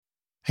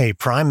Hey,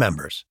 Prime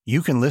members,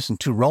 you can listen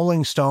to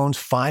Rolling Stone's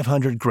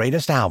 500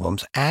 Greatest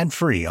Albums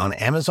ad-free on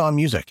Amazon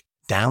Music.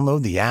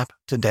 Download the app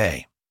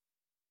today.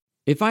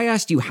 If I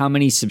asked you how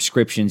many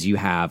subscriptions you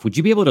have, would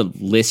you be able to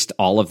list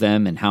all of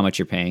them and how much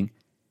you're paying?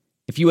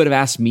 If you would have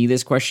asked me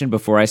this question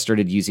before I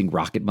started using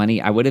Rocket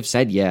Money, I would have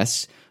said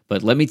yes,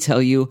 but let me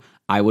tell you,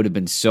 I would have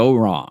been so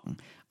wrong.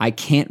 I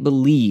can't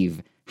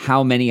believe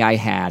how many I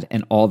had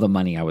and all the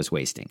money I was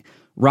wasting.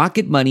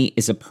 Rocket Money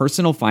is a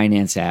personal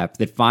finance app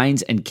that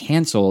finds and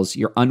cancels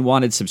your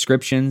unwanted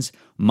subscriptions,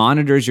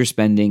 monitors your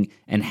spending,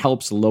 and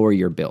helps lower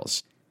your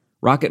bills.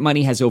 Rocket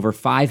Money has over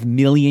 5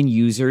 million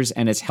users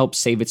and has helped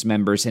save its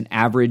members an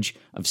average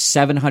of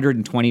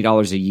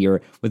 $720 a year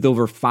with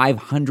over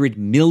 500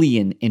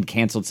 million in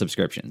canceled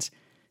subscriptions.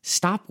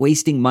 Stop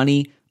wasting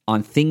money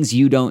on things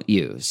you don't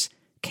use.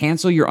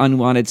 Cancel your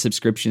unwanted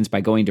subscriptions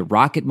by going to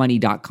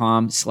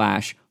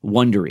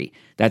rocketmoney.com/Wondery.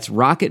 That's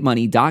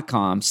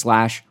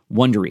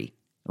rocketmoney.com/Wondery.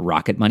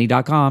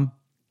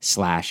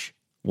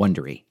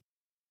 rocketmoney.com/Wondery.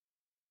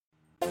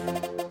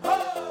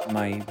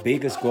 My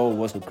biggest goal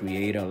was to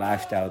create a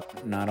lifestyle,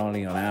 not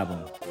only an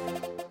album.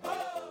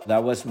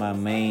 That was my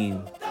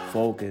main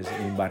focus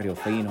in Barrio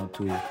Fino,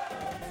 to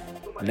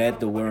let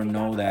the world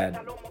know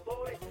that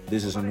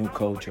this is a new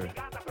culture.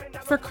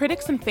 For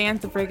critics and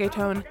fans of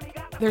reggaeton,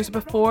 there's a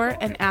before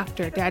and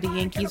after Daddy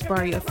Yankee's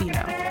Barrio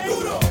Fino.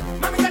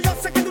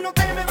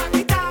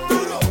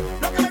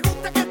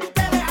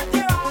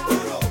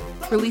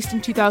 Released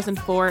in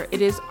 2004,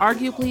 it is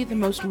arguably the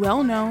most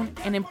well-known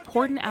and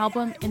important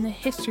album in the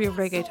history of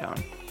reggaeton,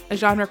 a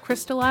genre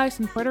crystallized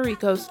in Puerto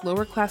Rico's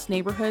lower-class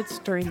neighborhoods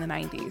during the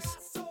 90s.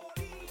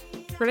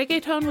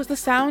 Reggaeton was the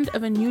sound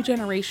of a new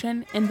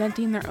generation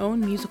inventing their own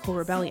musical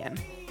rebellion,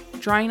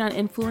 drawing on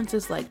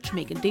influences like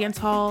Jamaican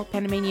dancehall,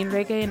 Panamanian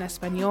reggae en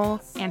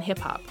español, and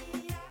hip-hop.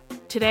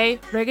 Today,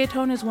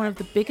 reggaeton is one of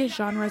the biggest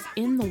genres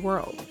in the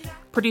world,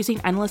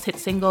 producing endless hit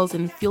singles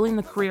and fueling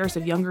the careers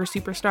of younger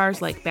superstars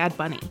like Bad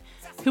Bunny,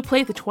 who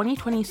played the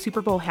 2020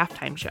 Super Bowl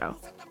halftime show.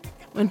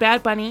 When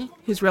Bad Bunny,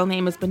 whose real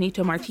name is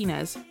Benito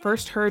Martinez,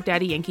 first heard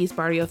Daddy Yankee's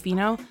Barrio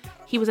Fino,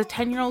 he was a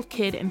 10-year-old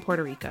kid in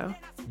Puerto Rico.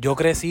 Yo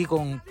crecí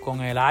con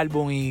el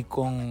álbum y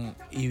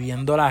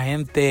viendo la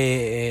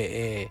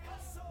gente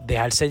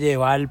dejarse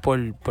llevar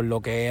por lo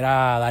que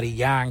era Daddy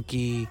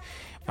Yankee.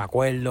 Me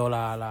acuerdo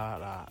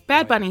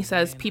Bad Bunny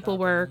says people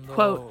were,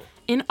 quote,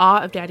 in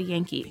awe of Daddy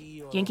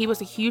Yankee. Yankee was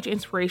a huge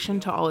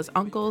inspiration to all his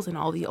uncles and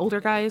all the older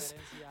guys.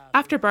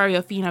 After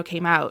Barrio Fino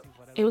came out,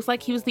 it was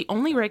like he was the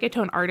only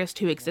reggaeton artist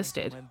who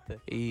existed.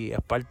 Y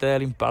es parte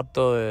del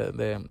impacto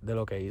de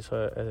lo que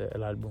hizo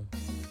el álbum.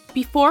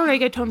 Before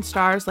reggaeton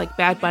stars like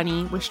Bad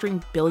Bunny were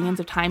streamed billions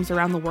of times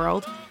around the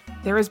world,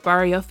 there was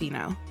Barrio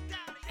Fino.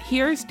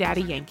 Here's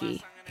Daddy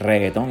Yankee.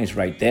 Reggaeton is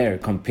right there,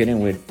 competing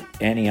with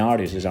any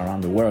artists around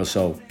the world.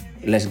 So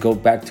let's go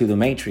back to the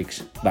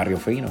Matrix. Barrio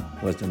Fino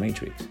was the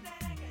Matrix.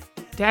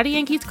 Daddy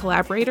Yankee's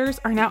collaborators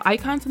are now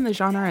icons in the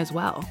genre as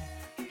well.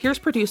 Here's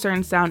producer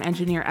and sound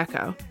engineer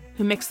Echo,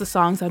 who mixed the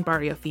songs on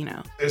Barrio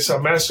Fino. It's a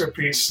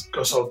masterpiece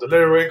because of the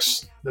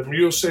lyrics, the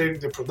music,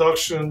 the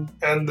production,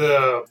 and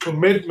the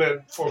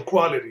commitment for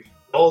quality.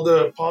 All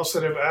the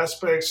positive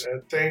aspects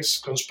and things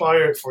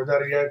conspired for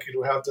Daddy Yankee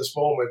to have this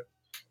moment,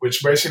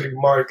 which basically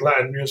marked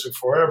Latin music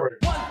forever.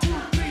 1, 2,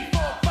 3,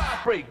 4,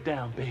 5,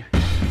 breakdown, baby.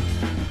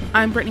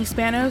 I'm Brittany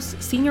Spanos,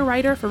 senior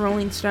writer for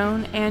Rolling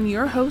Stone and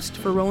your host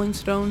for Rolling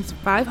Stone's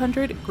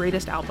 500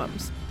 Greatest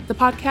Albums, the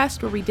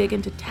podcast where we dig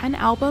into 10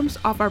 albums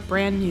off our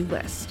brand new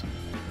list.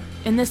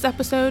 In this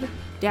episode,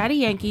 Daddy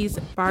Yankee's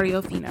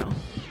Barrio Fino.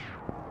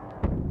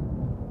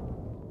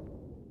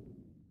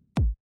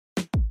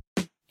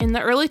 In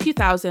the early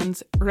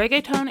 2000s,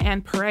 reggaeton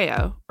and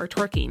perreo, or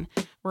twerking,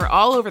 were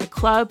all over the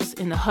clubs,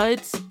 in the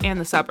hoods, and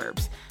the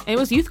suburbs. It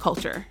was youth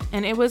culture,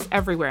 and it was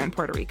everywhere in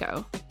Puerto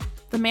Rico.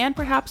 The man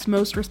perhaps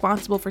most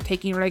responsible for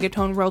taking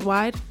reggaeton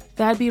worldwide,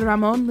 that'd be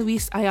Ramon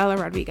Luis Ayala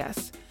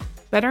Rodriguez,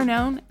 better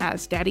known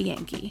as Daddy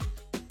Yankee.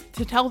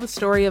 To tell the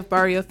story of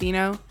Barrio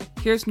Fino,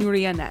 here's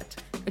Nuria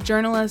Net, a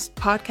journalist,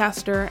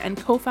 podcaster, and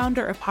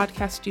co-founder of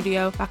podcast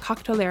studio La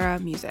Coctelera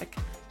Music.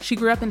 She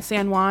grew up in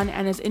San Juan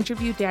and has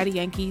interviewed Daddy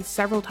Yankee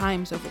several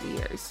times over the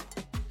years.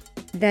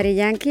 Daddy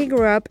Yankee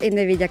grew up in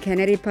the Villa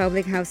Kennedy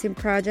public housing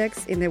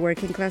projects in the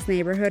working-class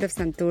neighborhood of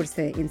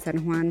Santurce in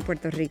San Juan,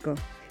 Puerto Rico.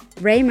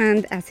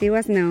 Raymond, as he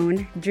was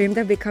known, dreamed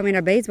of becoming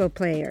a baseball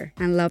player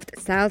and loved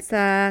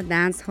salsa,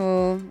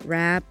 dancehall,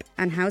 rap,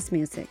 and house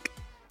music.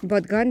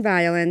 But gun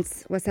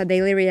violence was a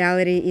daily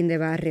reality in the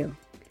barrio.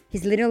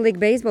 His Little League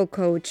baseball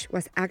coach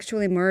was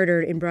actually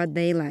murdered in broad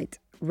daylight,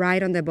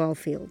 right on the ball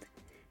field.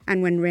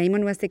 And when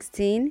Raymond was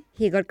 16,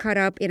 he got caught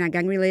up in a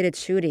gang-related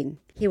shooting.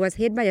 He was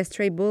hit by a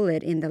stray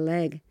bullet in the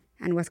leg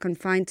and was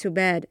confined to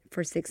bed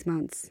for 6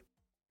 months.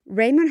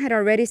 Raymond had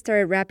already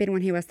started rapping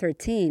when he was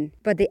 13,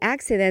 but the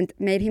accident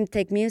made him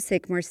take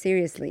music more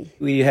seriously.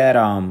 We had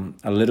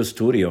a little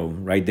studio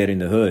right there in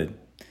the hood.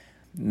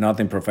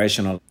 Nothing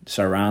professional,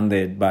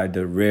 surrounded by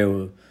the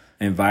real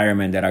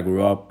environment that I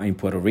grew up in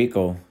Puerto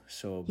Rico.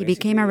 So he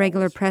became a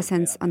regular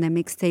presence on the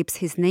mixtapes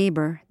his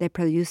neighbor, the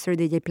producer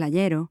DJ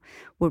Playero,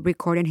 would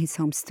record in his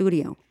home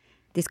studio.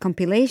 These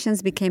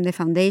compilations became the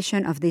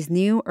foundation of this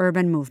new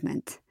urban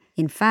movement.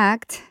 In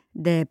fact,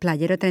 the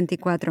Playero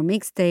 34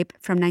 mixtape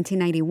from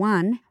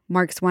 1991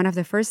 marks one of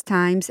the first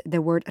times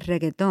the word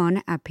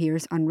reggaeton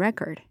appears on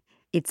record.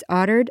 It's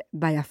uttered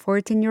by a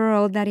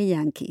 14-year-old Daddy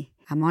Yankee,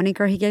 a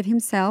moniker he gave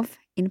himself,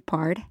 in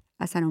part,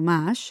 as an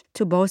homage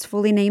to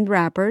boastfully named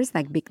rappers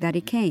like Big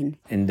Daddy Kane.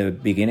 In the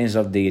beginnings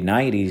of the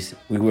 90s,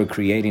 we were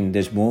creating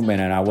this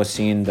movement, and I was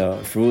seeing the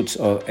fruits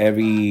of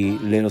every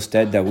little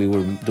step that we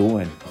were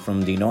doing,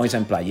 from Dinois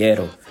and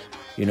Playero.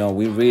 You know,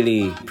 we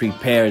really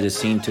prepared the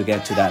scene to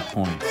get to that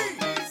point.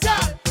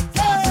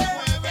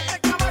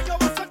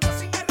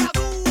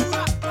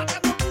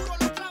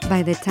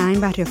 By the time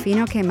Barrio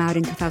Fino came out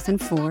in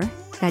 2004,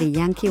 Daddy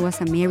Yankee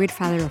was a married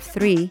father of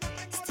 3,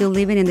 still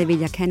living in the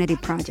Villa Kennedy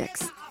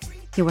projects.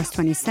 He was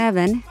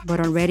 27,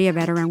 but already a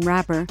veteran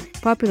rapper,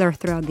 popular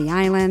throughout the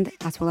island,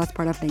 as well as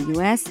part of the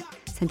U.S.,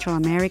 Central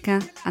America,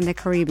 and the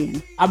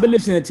Caribbean. I've been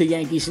listening to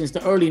Yankee since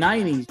the early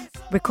 90s.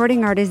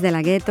 Recording artist De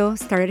La Ghetto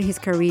started his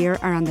career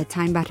around the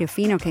time Barrio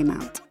Fino came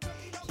out.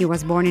 He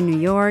was born in New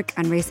York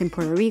and raised in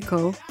Puerto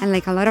Rico, and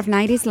like a lot of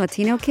 90s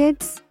Latino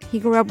kids, he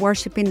grew up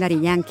worshiping Daddy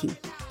Yankee.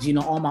 You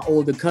know, all my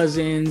older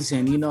cousins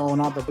and, and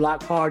all the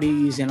block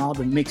parties and all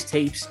the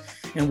mixtapes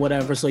and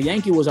whatever. So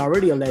Yankee was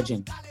already a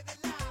legend.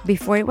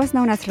 Before it was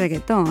known as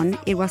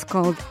reggaeton, it was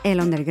called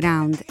El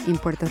Underground in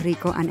Puerto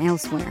Rico and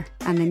elsewhere,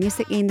 and the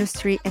music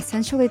industry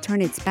essentially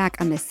turned its back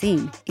on the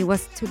scene. It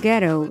was too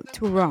ghetto,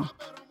 too raw.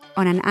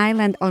 On an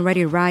island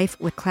already rife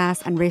with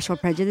class and racial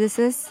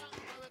prejudices,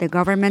 the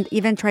government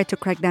even tried to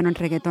crack down on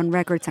reggaeton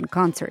records and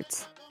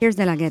concerts. Here's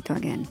De La Ghetto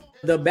again.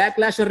 The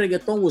backlash of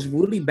reggaeton was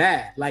really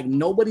bad. Like,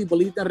 nobody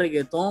believed in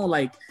reggaeton.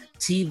 Like,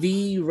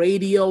 TV,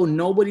 radio,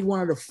 nobody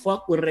wanted to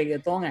fuck with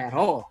reggaeton at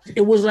all.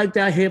 It was like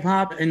that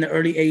hip-hop in the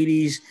early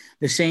 80s.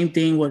 The same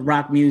thing with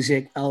rock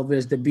music,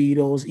 Elvis, the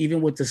Beatles,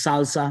 even with the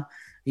salsa.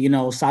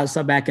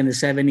 Salsa back in the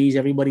 70s,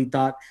 everybody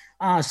thought,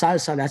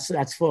 salsa,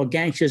 that's for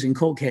gangsters and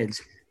cokeheads.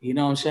 You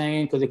know what I'm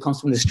saying? Because it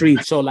comes from the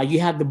streets. So, like, you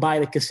have to buy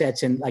the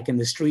cassettes in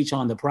the streets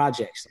on the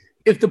projects.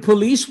 If the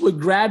police would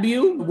grab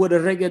you with a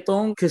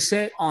reggaeton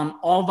cassette on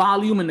all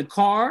volume in the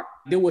car,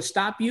 they would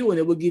stop you and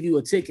they would give you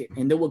a ticket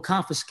and they would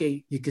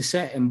confiscate your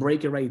cassette and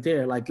break it right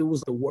there. Like, it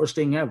was the worst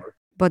thing ever.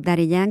 But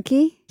Daddy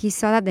Yankee, he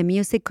saw that the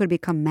music could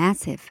become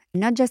massive,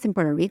 not just in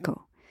Puerto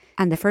Rico.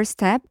 And the first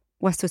step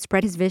was to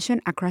spread his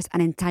vision across an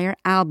entire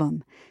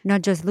album,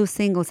 not just loose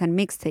singles and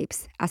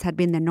mixtapes, as had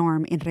been the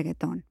norm in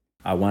reggaeton.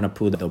 I want to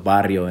put the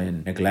barrio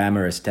in a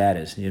glamorous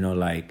status,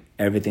 like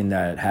everything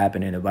that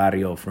happened in the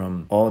barrio,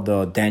 from all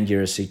the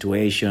dangerous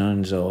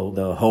situations, all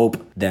the hope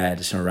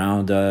that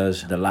surround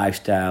us, the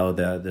lifestyle,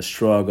 the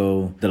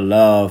struggle, the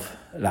love,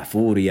 la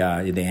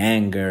furia, the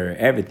anger,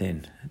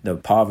 everything, the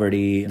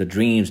poverty, the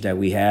dreams that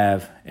we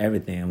have,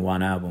 everything in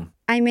one album.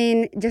 I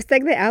mean, just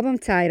take the album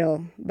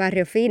title,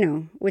 Barrio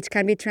Fino, which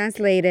can be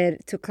translated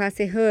to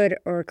classy hood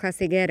or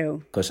classy ghetto.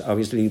 Because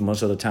obviously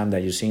most of the time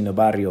that you see in the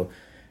barrio,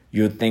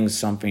 you think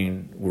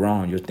something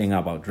wrong. You think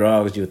about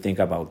drugs, you think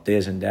about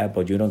this and that,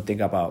 but you don't think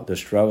about the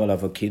struggle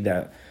of a kid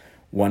that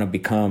want to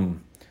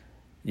become,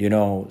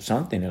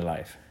 something in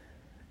life.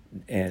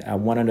 And I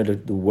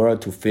wanted the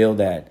world to feel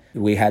that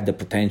we had the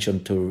potential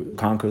to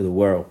conquer the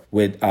world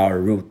with our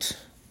roots.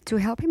 To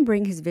help him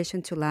bring his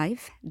vision to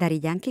life, Daddy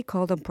Yankee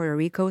called on Puerto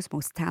Rico's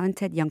most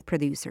talented young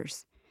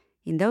producers.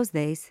 In those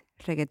days,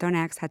 reggaeton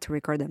acts had to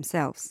record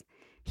themselves.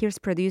 Here's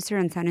producer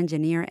and sound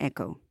engineer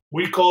Echo.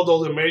 We called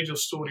all the major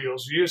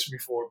studios years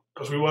before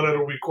because we wanted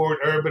to record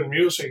urban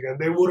music, and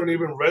they wouldn't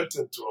even rent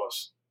it to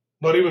us,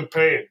 not even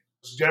paying.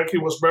 Yankee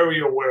was very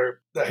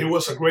aware that he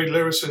was a great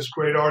lyricist,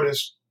 great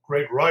artist,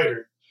 great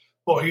writer,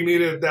 but he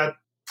needed that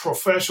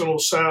professional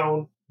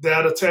sound,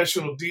 that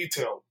attention to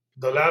detail.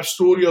 The Lab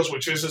Studios,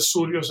 which is the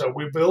studios that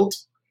we built,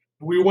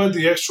 we went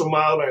the extra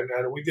mile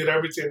and we did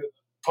everything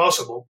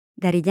possible.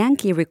 Daddy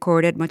Yankee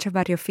recorded much of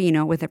Barrio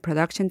Fino with a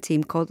production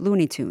team called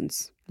Looney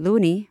Tunes.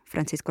 Looney,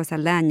 Francisco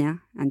Saldaña,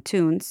 and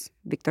Tunes,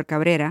 Victor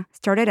Cabrera,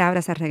 started out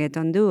as a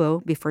reggaeton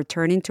duo before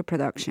turning to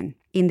production.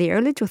 In the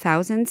early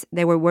 2000s,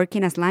 they were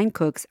working as line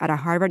cooks at a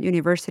Harvard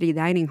University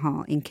dining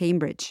hall in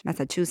Cambridge,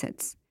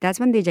 Massachusetts. That's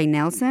when DJ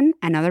Nelson,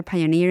 another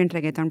pioneer and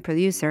reggaeton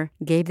producer,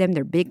 gave them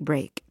their big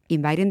break,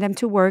 inviting them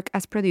to work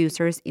as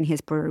producers in his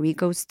Puerto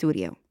Rico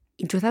studio.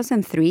 In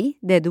 2003,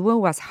 the duo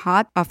was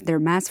hot off their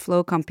Mass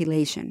Flow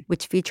compilation,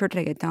 which featured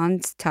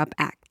reggaeton's top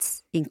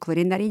acts,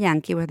 including Daddy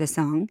Yankee with the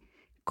song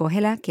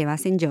Cógela que va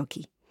sin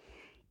jockey.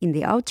 In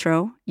the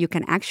outro, you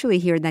can actually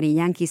hear Daddy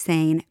Yankee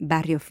saying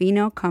Barrio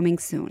Fino coming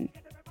soon.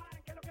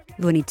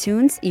 Looney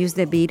Tunes used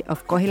the beat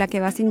of Cógela que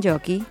va sin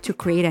jockey to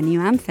create a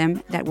new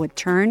anthem that would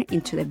turn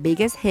into the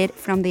biggest hit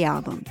from the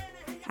album,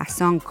 a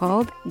song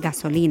called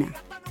Gasolina.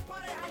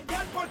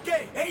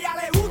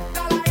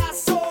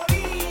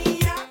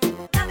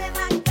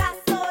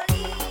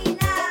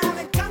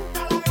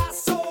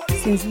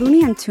 Since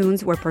Looney and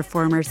Tunes were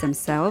performers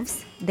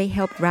themselves, they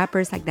helped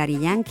rappers like Daddy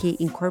Yankee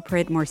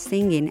incorporate more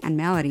singing and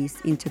melodies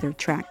into their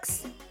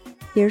tracks.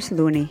 Here's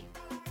Looney.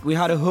 We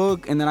had a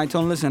hook, and then I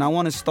told him, listen, I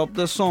want to stop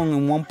the song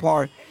in one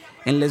part,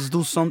 and let's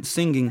do some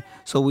singing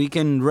so we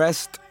can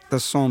rest the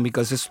song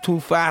because it's too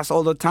fast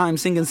all the time,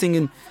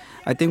 singing.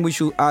 I think we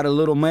should add a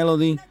little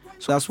melody.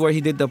 So that's where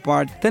he did the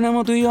part.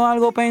 Tenemos tú y yo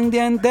algo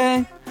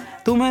pendiente,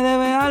 tú me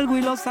debes algo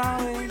y lo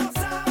sabes.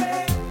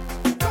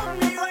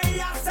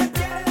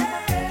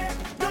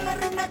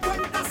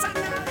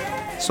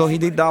 So he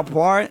did that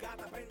part,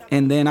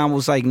 and then I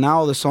was like,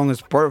 now the song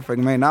is perfect,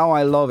 man. Now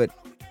I love it.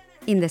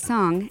 In the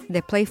song,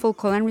 the playful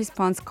call and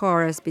response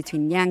chorus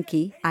between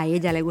Yankee, A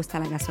ella le gusta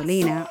la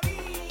gasolina,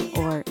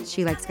 or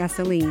She likes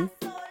gasoline,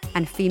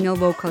 and female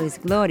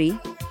vocalist Glory,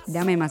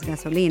 Dame más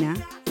gasolina,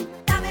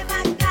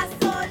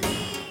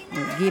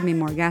 or Give me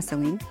more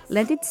gasoline,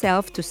 lent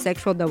itself to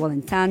sexual double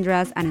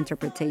entendres and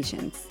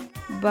interpretations.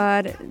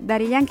 But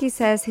Daddy Yankee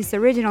says his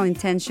original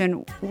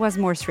intention was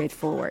more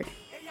straightforward.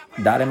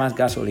 Dale más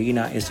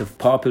gasolina is a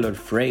popular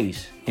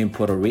phrase in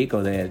Puerto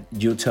Rico that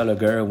you tell a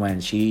girl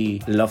when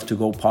she loves to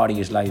go party.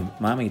 It's like,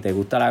 mami, te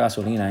gusta la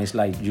gasolina. It's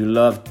like you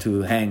love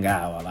to hang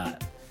out a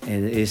lot.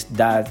 It's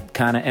that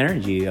kind of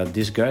energy of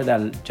this girl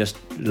that just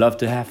love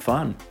to have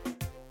fun.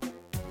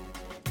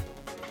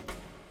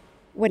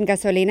 When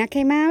Gasolina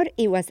came out,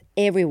 it was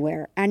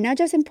everywhere, and not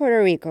just in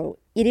Puerto Rico.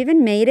 It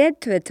even made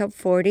it to the top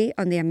 40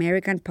 on the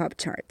American pop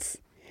charts.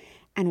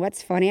 And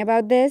what's funny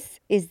about this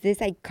is this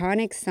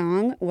iconic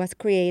song was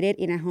created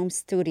in a home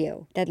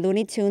studio that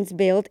Looney Tunes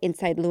built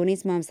inside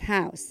Looney's mom's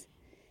house.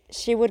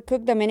 She would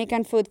cook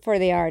Dominican food for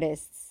the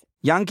artists.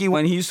 Yankee,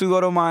 when he used to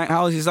go to my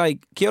house, he's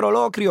like, quiero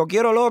locrio.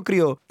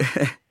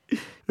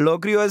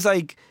 Locrio is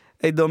like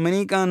a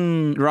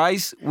Dominican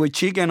rice with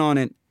chicken on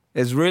it.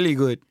 It's really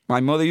good. My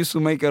mother used to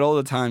make it all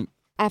the time.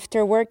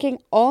 After working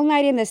all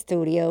night in the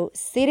studio,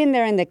 sitting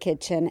there in the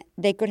kitchen,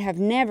 they could have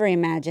never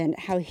imagined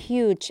how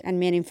huge and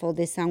meaningful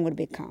this song would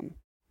become.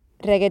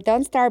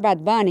 Reggaeton star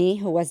Bad Bunny,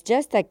 who was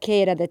just a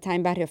kid at the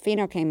time Barrio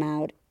Fino came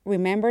out,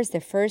 remembers the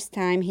first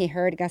time he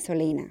heard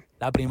Gasolina.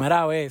 La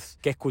primera vez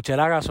que escuché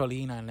la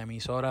gasolina en la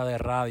emisora de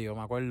radio,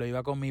 me acuerdo,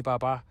 iba con mi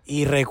papá.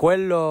 Y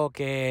recuerdo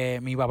que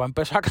mi papá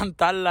empezó a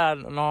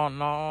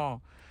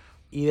cantarla,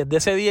 Y desde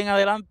ese día en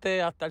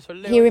adelante hasta el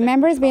sol de hoy. He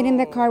remembers being in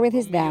the car with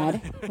his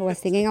dad, who was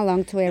singing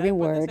along to every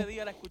word.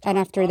 And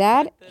after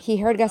that, he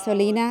heard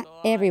Gasolina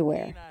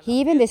everywhere. He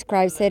even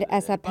describes it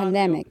as a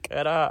pandemic.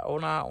 Era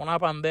una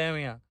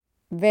pandemia.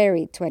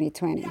 Very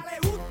 2020.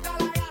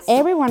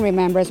 Everyone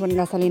remembers when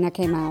Gasolina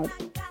came out.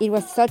 It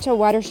was such a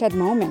watershed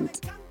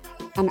moment.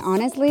 And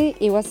honestly,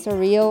 it was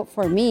surreal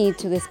for me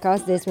to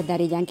discuss this with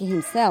Daddy Yankee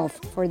himself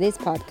for this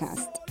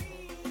podcast.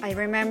 I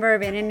remember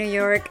being in New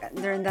York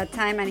during that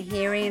time and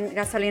hearing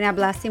Gasolina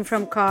blasting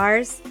from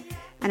cars.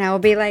 And I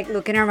would be like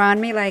looking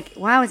around me like,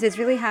 wow, is this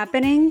really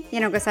happening?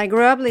 You know, because I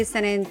grew up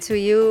listening to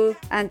you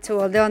and to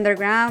all the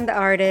underground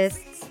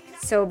artists.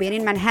 So being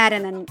in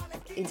Manhattan and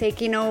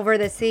taking over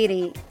the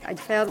city, I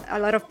felt a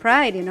lot of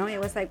pride, you know. It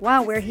was like,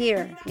 wow, we're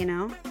here, you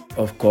know.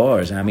 Of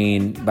course. I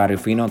mean, Barrio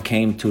Fino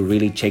came to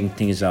really change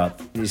things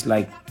up. It's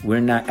like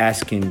we're not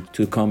asking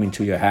to come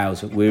into your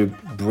house. We're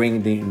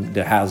bringing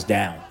the house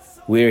down.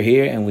 We're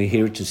here and we're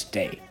here to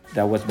stay.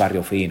 That was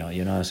Barrio Fino,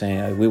 you know what I'm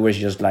saying? We were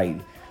just like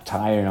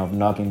tired of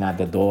knocking at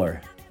the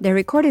door. The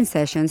recording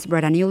sessions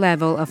brought a new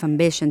level of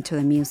ambition to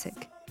the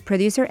music.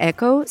 Producer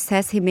Echo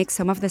says he mixed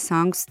some of the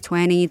songs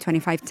 20,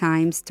 25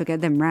 times to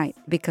get them right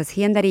because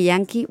he and Daddy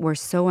Yankee were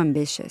so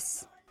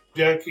ambitious.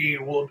 Yankee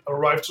will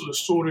arrive to the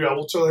studio. I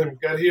will tell him,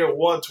 get here at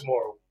 1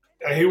 tomorrow.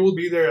 And he will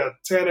be there at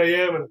 10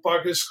 a.m. and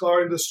park his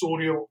car in the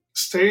studio,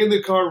 stay in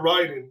the car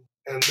writing,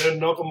 and then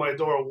knock on my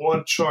door at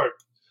 1 sharp.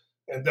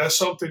 And that's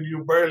something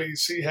you barely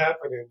see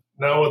happening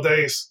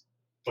nowadays.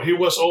 But he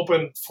was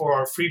open for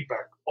our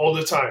feedback all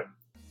the time.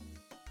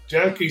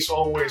 Yankee's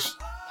always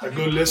a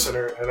good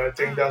listener, and I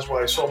think that's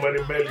why so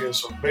many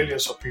millions or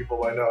billions of people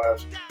right now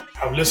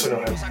have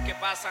listened to him.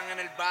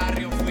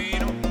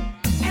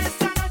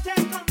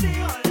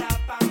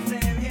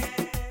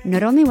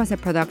 Not only was the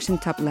production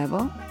top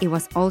level, it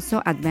was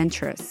also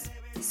adventurous.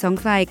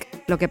 Songs like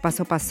Lo que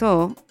pasó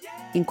pasó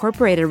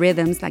incorporated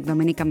rhythms like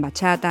Dominican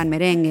bachata and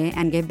merengue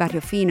and gave Barrio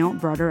Fino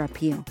broader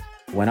appeal.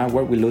 When I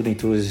work with Looney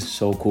Tunes, it's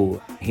so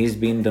cool. He's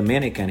been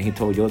Dominican. He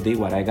told Yo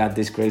D-What, I got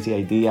this crazy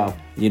idea.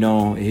 You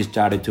know, he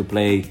started to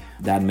play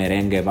that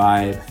merengue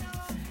vibe.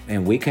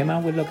 And we came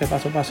out with Lo que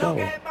pasó pasó.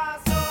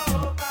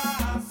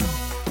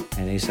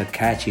 And it's a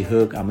catchy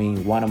hook. I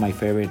mean, one of my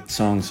favorite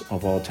songs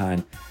of all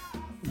time.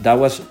 That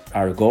was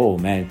our goal,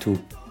 man, to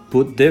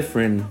put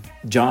different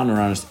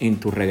genres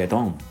into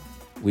reggaeton.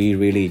 We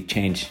really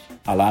changed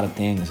a lot of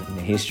things in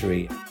the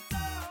history.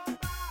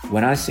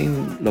 When I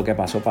sing Lo que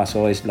pasó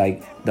pasó, it's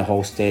like the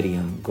whole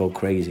stadium go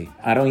crazy.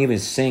 I don't even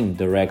sing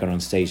the record on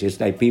stage. It's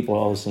like people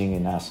all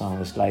singing that song.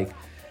 It's like,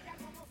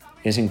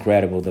 it's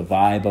incredible. The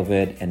vibe of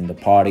it and the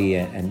party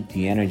and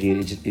the energy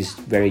is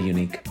very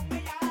unique.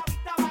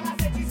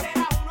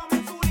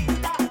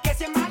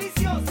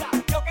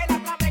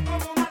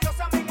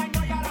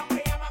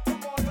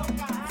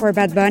 For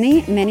Bad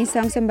Bunny, many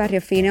songs on Barrio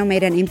Fino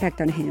made an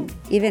impact on him,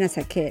 even as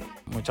a kid.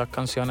 Muchas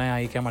canciones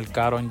ahí que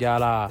marcaron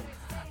ya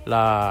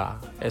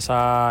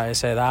esa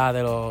edad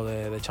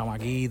de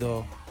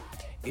chamaquito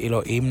y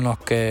los himnos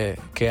que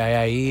hay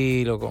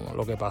ahí, lo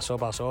que pasó.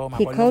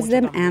 He calls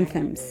them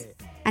anthems.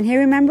 And he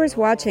remembers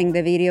watching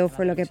the video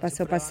for Lo que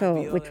pasó,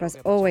 pasó, which was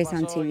always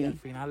on TV. Al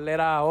final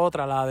era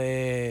otra,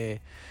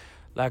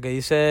 la que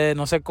dice,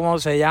 no sé cómo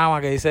se llama,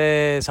 que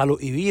dice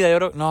Salud y Vida, yo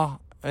creo, no,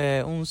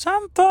 un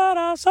santo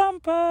era San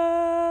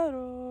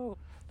Pedro.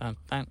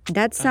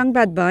 That song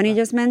Bad Bunny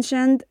just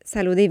mentioned,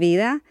 Salud y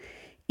Vida,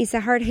 is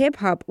a hard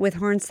hip-hop with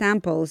horn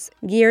samples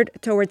geared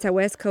towards a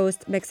West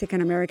Coast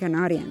Mexican-American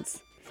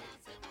audience.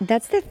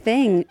 That's the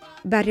thing,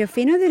 Barrio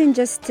Fino didn't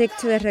just stick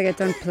to the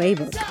reggaeton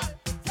playbook.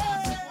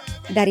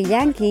 Daddy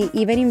Yankee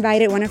even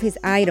invited one of his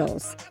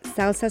idols,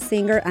 salsa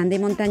singer Andy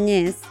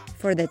Montañez,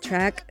 for the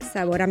track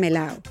Sabor a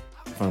Melao.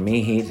 For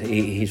me,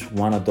 he's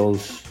one of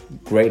those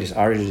greatest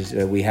artists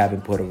that we have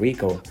in Puerto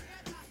Rico.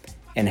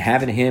 And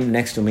having him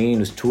next to me in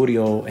the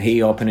studio,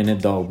 he opening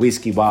the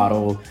whiskey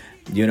bottle,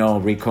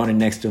 recording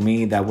next to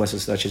me, that was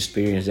such an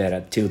experience that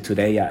until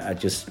today, I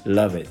just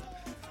love it.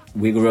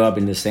 We grew up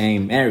in the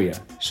same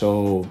area,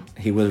 so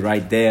he was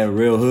right there,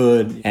 real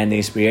hood. And the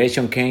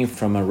inspiration came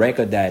from a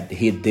record that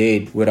he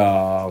did with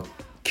a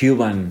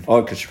Cuban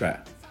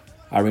orchestra.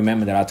 I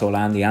remember that I told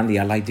Andy,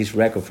 I like this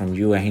record from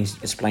you, and he's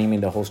explaining me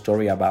the whole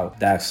story about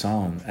that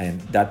song and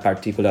that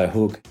particular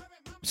hook.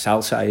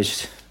 Salsa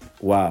is,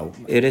 wow.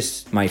 It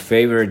is my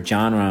favorite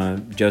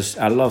genre.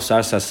 I love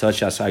salsa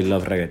such as I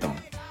love reggaeton.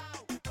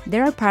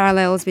 There are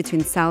parallels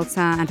between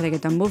salsa and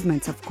reggaeton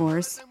movements, of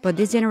course, but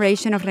this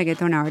generation of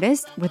reggaeton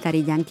artists, with Daddy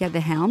Yankee at the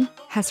helm,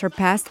 has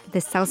surpassed the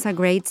salsa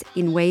greats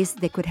in ways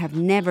they could have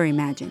never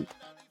imagined.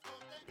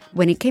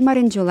 When it came out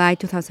in July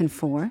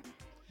 2004,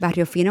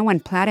 Barrio Fino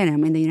went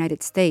platinum in the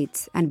United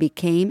States and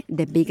became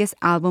the biggest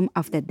album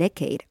of the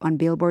decade on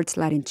Billboard's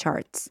Latin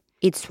charts.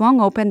 It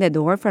swung open the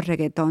door for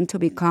reggaeton to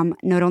become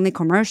not only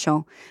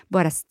commercial,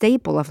 but a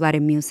staple of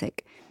Latin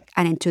music,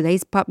 and in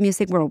today's pop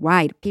music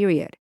worldwide,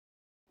 period.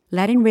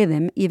 Latin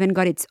Rhythm even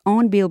got its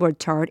own Billboard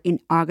chart in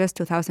August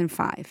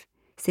 2005.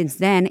 Since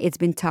then, it's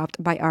been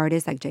topped by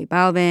artists like J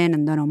Balvin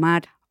and Don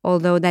Omar,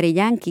 although Daddy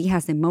Yankee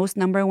has the most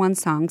 #1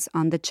 songs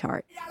on the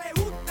chart.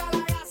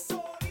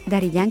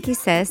 Daddy Yankee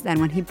says that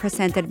when he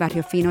presented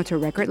Barrio Fino to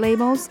record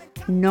labels,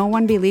 no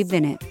one believed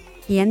in it.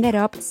 He ended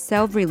up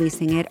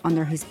self-releasing it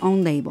under his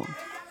own label,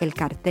 El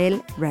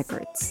Cartel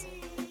Records.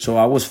 So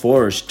I was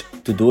forced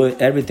to do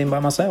everything by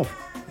myself,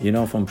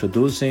 from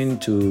producing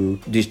to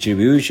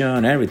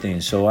distribution,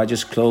 everything. So I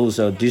just closed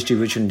a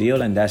distribution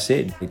deal and that's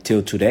it.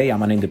 Till today,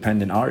 I'm an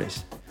independent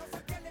artist.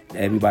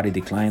 Everybody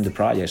declined the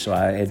project, so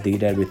I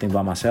did everything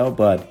by myself,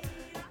 but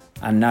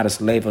I'm not a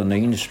slave of the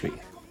industry.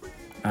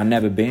 I've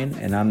never been,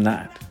 and I'm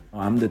not.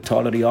 I'm the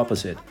totally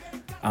opposite.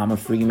 I'm a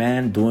free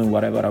man doing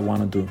whatever I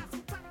want to do.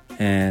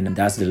 And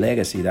that's the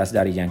legacy. That's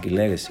Daddy Yankee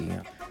legacy.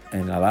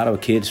 And a lot of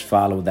kids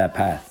follow that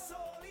path.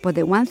 But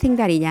the one thing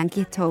Daddy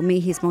Yankee told me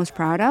he's most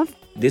proud of?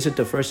 This is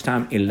the first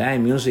time in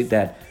Latin music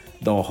that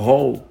the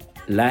whole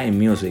Latin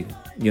music,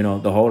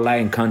 the whole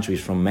Latin countries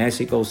from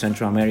Mexico,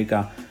 Central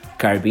America,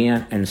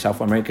 Caribbean, and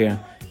South America,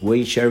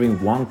 we're sharing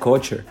one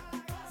culture.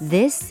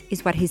 This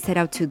is what he set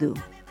out to do.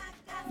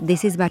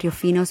 This is Barrio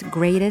Fino's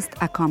greatest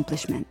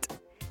accomplishment.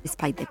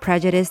 Despite the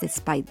prejudice,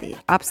 despite the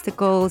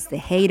obstacles, the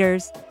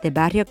haters, the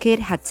Barrio Kid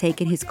had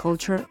taken his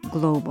culture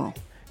global.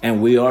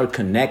 And we are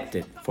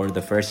connected for the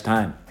first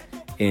time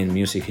in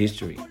music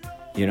history.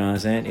 You know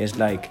what I'm saying?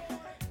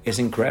 It's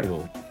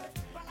incredible.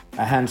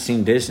 I haven't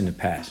seen this in the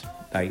past,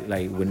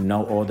 like with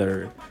no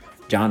other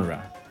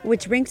genre.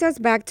 Which brings us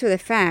back to the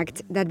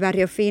fact that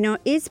Barrio Fino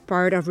is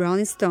part of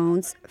Rolling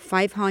Stone's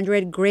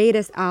 500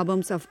 greatest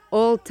albums of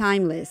all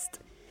time list.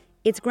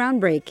 It's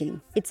groundbreaking.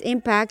 Its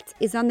impact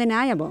is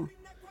undeniable.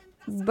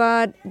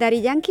 But Daddy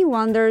Yankee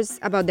wonders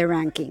about the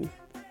ranking.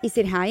 Is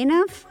it high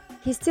enough?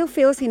 He still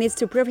feels he needs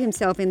to prove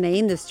himself in the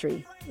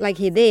industry, like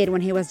he did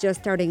when he was just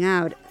starting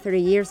out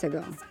 30 years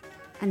ago.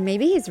 And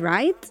maybe he's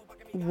right.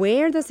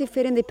 Where does he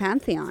fit in the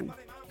pantheon?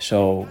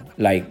 So,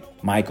 like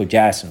Michael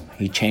Jackson,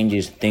 he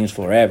changes things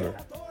forever.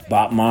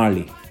 Bob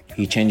Marley,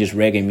 he changes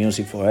reggae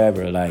music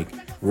forever, like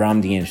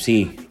Ram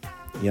DMC.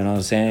 You know what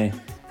I'm saying?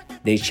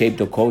 They shape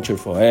the culture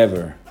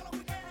forever.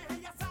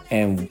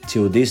 And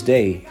till this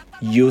day,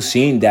 you've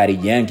seen Daddy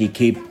Yankee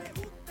keep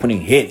putting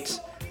hits.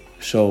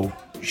 So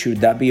should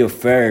that be a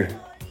fair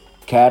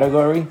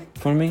category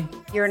for me?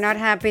 You're not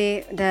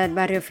happy that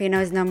Barrio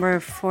Fino is number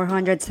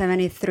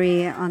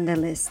 473 on the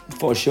list?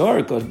 For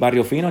sure, because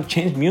Barrio Fino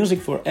changed music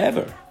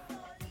forever.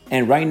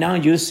 And right now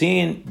you're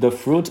seeing the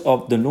fruits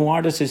of the new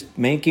artists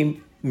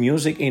making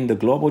music in the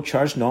global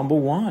charts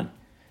 #1.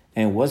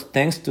 And what's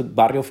thanks to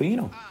Barrio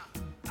Fino?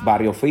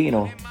 Barrio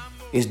Fino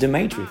is the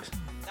matrix.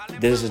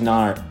 This is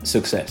not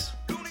success.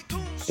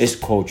 It's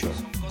cultural.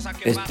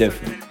 It's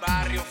different.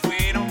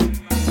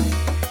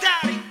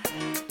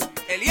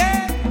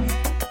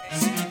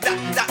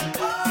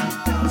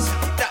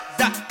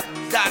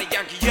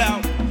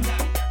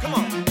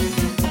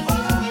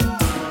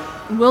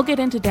 we'll get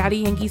into Daddy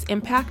Yankee's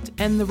impact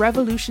and the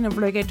revolution of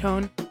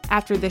reggaeton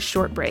after this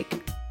short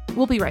break.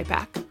 We'll be right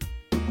back.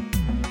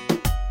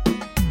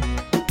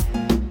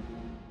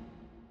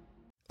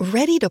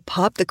 Ready to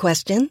pop the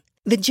question?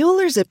 The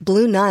jewelers at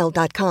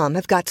BlueNile.com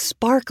have got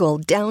sparkle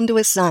down to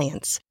a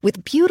science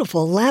with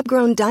beautiful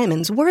lab-grown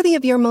diamonds worthy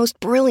of your most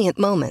brilliant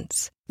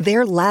moments.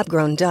 Their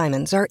lab-grown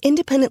diamonds are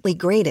independently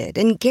graded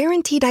and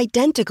guaranteed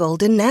identical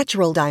to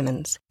natural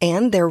diamonds,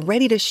 and they're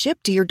ready to ship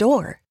to your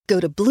door. Go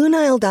to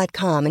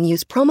BlueNile.com and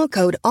use promo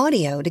code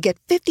AUDIO to get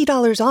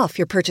 $50 off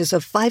your purchase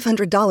of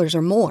 $500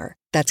 or more.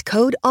 That's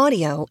code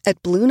AUDIO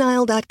at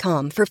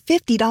BlueNile.com for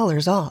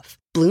 $50 off.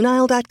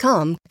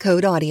 BlueNile.com,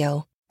 code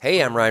AUDIO.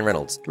 Hey, I'm Ryan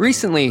Reynolds.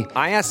 Recently,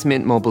 I asked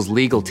Mint Mobile's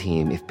legal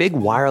team if big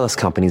wireless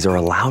companies are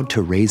allowed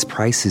to raise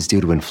prices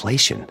due to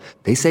inflation.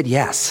 They said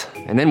yes.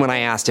 And then when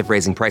I asked if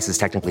raising prices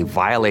technically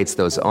violates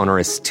those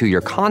onerous two-year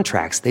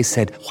contracts, they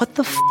said, "What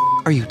the f***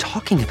 are you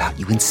talking about,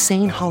 you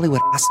insane Hollywood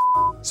ass?"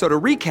 So to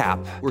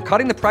recap, we're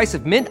cutting the price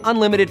of Mint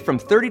Unlimited from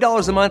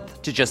 $30 a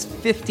month to just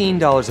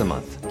 $15 a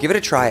month. Give it a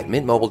try at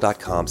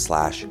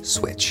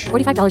mintmobile.com/switch.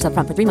 $45 up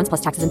front for 3 months plus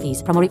taxes and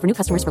fees. Promo rate for new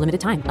customers for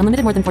limited time.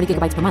 Unlimited more than 40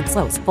 gigabytes per month.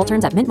 Slows full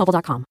terms at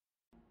mintmobile.com.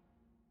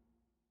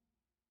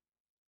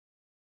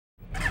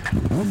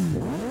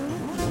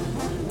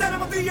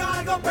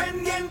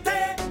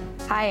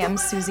 Hi, I'm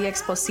Susie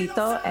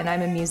Exposito, and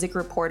I'm a music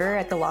reporter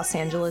at the Los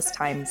Angeles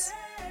Times.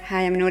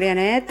 Hi, I'm Nuria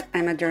Net.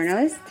 I'm a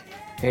journalist.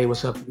 Hey,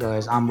 what's up,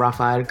 guys? I'm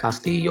Rafael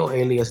Castillo,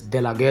 alias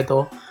De La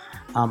Ghetto.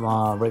 I'm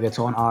a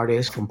reggaeton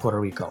artist from Puerto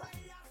Rico.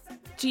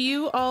 Do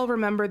you all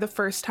remember the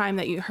first time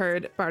that you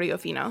heard Barrio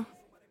Fino?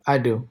 I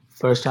do.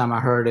 First time I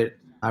heard it,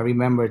 I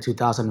remember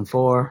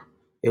 2004.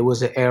 It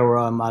was an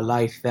era in my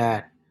life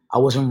that I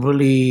wasn't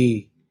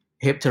really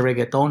hip to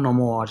reggaeton no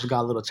more. I just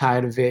got a little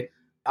tired of it.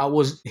 I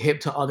was hip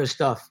to other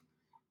stuff.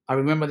 I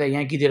remember that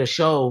Yankee did a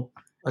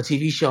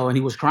TV show, and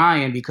he was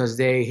crying because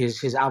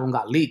his album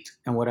got leaked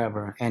and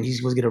whatever. And he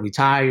was going to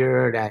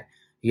retire, that,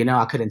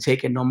 I couldn't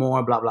take it no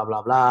more, blah, blah,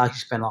 blah, blah. He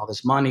spent all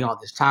this money, all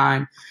this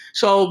time.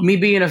 So me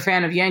being a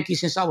fan of Yankee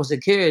since I was a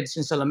kid,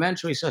 since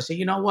elementary, so I said,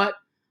 you know what?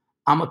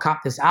 I'm going to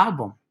cop this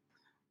album.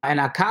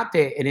 And I copped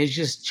it, and it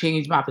just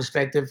changed my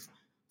perspective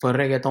for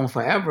reggaeton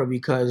forever,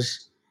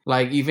 because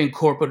like even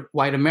corporate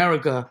white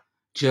America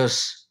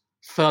just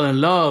fell in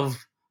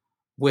love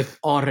with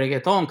all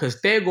reggaeton, because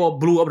Tego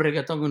blew up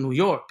reggaeton in New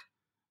York.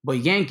 But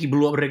Yankee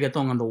blew up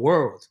reggaeton in the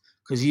world,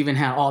 because he even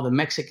had all the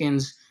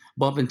Mexicans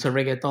bumping to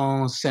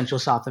reggaeton, Central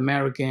South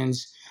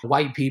Americans,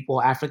 white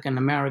people, African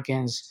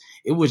Americans.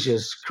 It was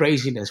just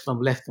craziness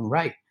from left and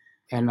right.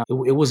 And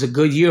it was a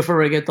good year for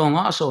reggaeton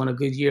also, and a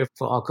good year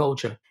for our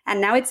culture. And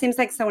now it seems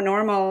like so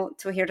normal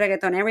to hear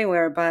reggaeton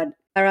everywhere. But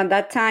around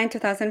that time,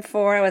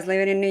 2004, I was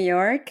living in New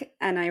York.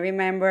 And I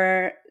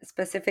remember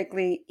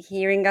specifically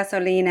hearing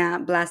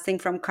Gasolina blasting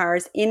from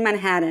cars in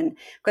Manhattan.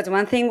 Because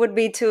one thing would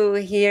be to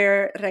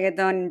hear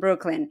reggaeton in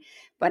Brooklyn.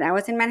 But I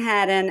was in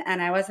Manhattan,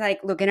 and I was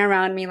like looking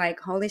around me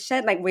like, holy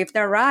shit, like we've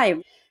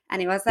arrived.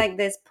 And it was like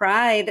this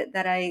pride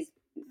that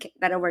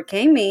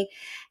overcame me.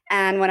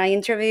 And when I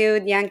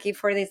interviewed Yankee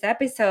for this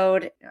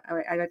episode,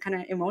 I got kind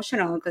of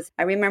emotional, because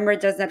I remember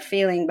just that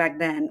feeling back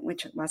then,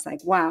 which was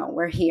like, wow,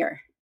 we're here.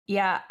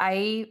 Yeah,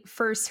 I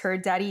first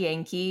heard Daddy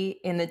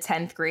Yankee in the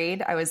 10th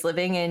grade. I was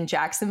living in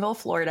Jacksonville,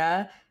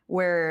 Florida,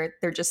 where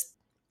there just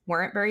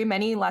weren't very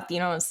many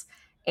Latinos.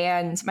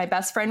 And my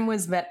best friend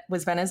was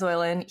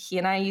Venezuelan. He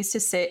and I used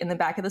to sit in the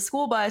back of the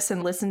school bus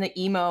and listen to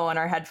emo on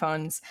our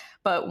headphones.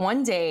 But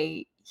one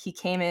day he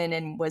came in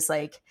and was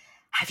like,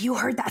 "Have you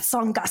heard that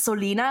song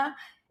Gasolina?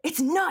 It's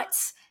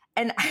nuts."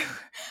 And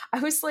I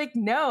was like,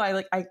 no,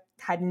 I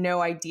had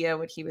no idea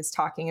what he was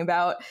talking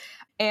about.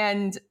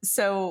 And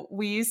so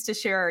we used to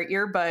share our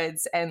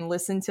earbuds and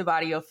listen to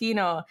Barrio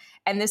Fino.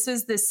 And this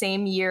was the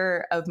same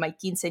year of my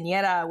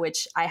quinceañera,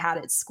 which I had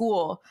at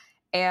school.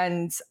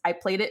 And I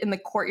played it in the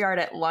courtyard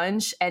at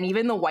lunch. And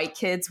even the white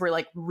kids were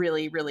like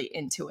really, really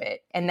into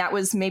it. And that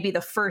was maybe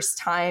the first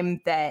time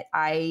that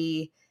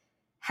I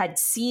had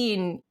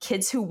seen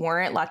kids who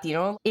weren't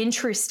Latino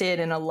interested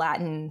in a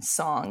Latin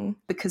song.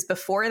 Because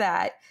before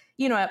that,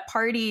 at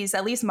parties,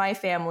 at least my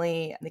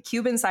family, the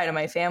Cuban side of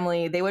my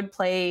family, they would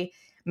play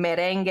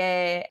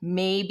merengue,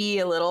 maybe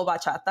a little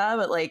bachata,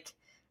 but like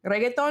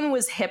reggaeton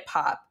was hip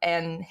hop,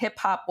 and hip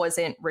hop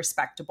wasn't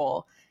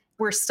respectable.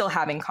 We're still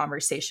having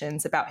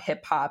conversations about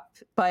hip hop,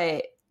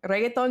 but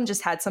reggaeton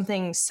just had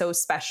something so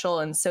special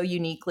and so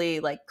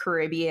uniquely like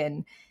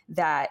Caribbean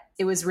that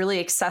it was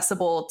really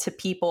accessible to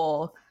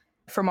people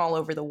from all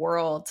over the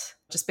world,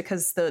 just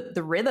because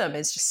the rhythm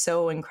is just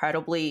so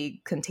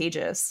incredibly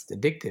contagious. It's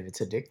addictive.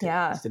 It's addictive.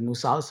 Yeah. It's the new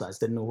salsa. It's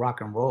the new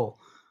rock and roll.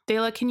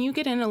 Dela, can you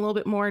get in a little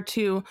bit more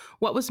to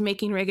what was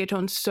making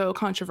reggaeton so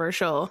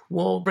controversial?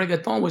 Well,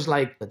 reggaeton was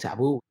like a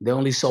taboo. They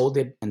only sold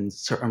it in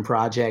certain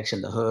projects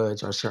in the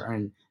hoods or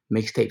certain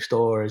mixtape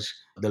stores.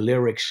 The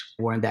lyrics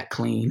weren't that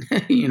clean.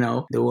 They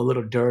were a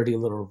little dirty, a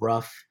little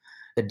rough.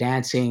 The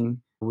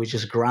dancing was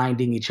just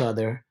grinding each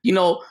other.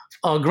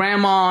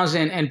 Grandmas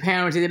and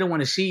parents, they didn't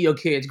want to see your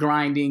kids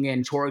grinding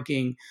and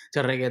twerking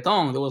to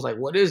reggaeton. They was like,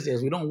 what is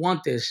this? We don't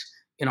want this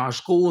in our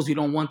schools. We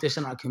don't want this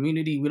in our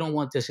community. We don't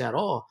want this at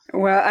all.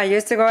 Well, I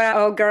used to go to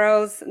all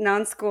girls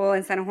non-school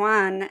in San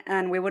Juan,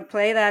 and we would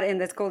play that in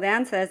the school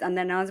dances, and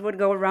the nuns would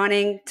go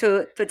running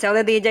to tell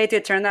the DJ to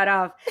turn that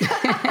off.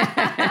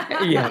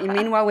 Yeah.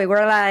 Meanwhile, we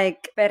were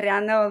like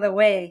perreando all the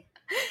way.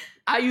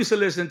 I used to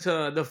listen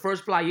to the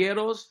first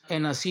Playeros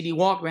in a CD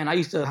Walkman. I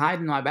used to hide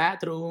in my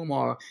bathroom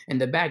or in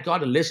the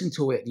backyard and listen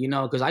to it,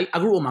 because I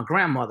grew up with my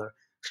grandmother,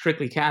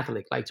 strictly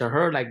Catholic. Like, to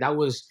her, like, that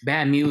was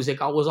bad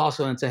music. I was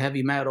also into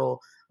heavy metal.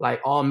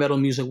 Like, all metal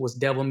music was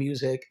devil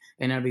music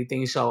and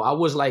everything. So I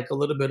was like a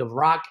little bit of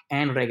rock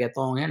and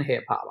reggaeton and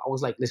hip hop. I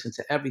was like, listen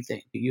to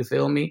everything. You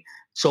feel me?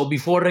 So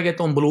before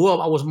reggaeton blew up,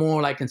 I was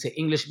more like into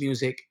English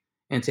music,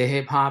 into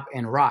hip hop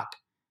and rock.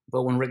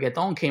 But when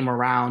reggaeton came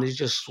around, it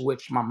just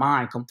switched my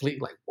mind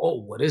completely. Like,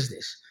 whoa, what is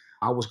this?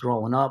 I was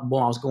growing up, boy,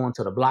 I was going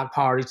to the block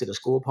parties, to the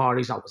school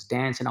parties. I was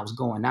dancing, I was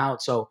going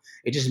out. So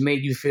it just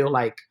made you feel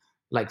like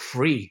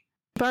free.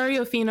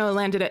 Barrio Fino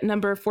landed at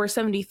number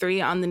 473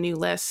 on the new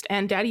list,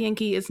 and Daddy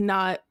Yankee is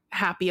not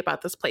happy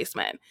about this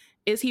placement.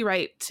 Is he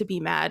right to be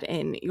mad,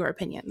 in your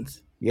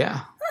opinions?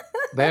 Yeah,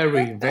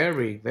 very,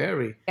 very,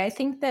 very. I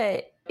think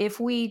that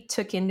if we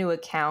took into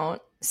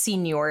account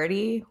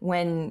seniority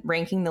when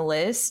ranking the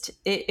list,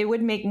 it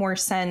would make more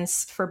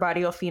sense for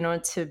Barrio Fino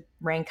to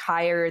rank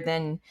higher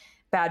than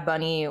Bad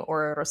Bunny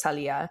or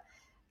Rosalia.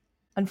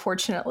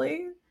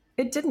 Unfortunately,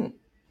 it didn't.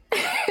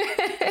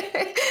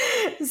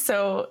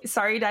 So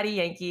sorry, Daddy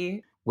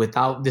Yankee.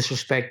 Without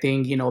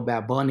disrespecting,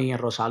 Bad Bunny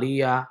and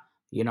Rosalia,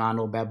 I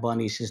know Bad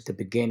Bunny since the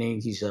beginning.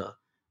 He's a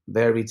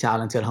very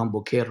talented,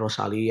 humble kid.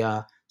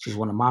 Rosalia, she's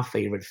one of my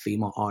favorite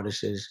female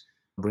artists,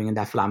 bringing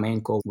that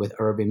flamenco with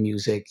urban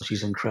music.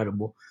 She's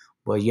incredible.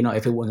 But,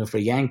 if it wasn't for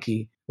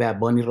Yankee, Bad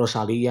Bunny,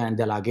 Rosalia, and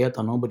De La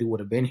Ghetto, nobody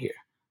would have been here.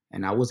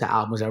 And that was the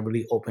albums that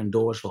really opened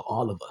doors for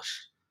all of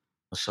us.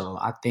 So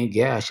I think,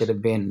 I should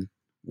have been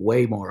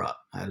way more up,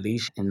 at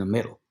least in the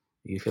middle.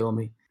 You feel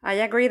me? I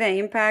agree. The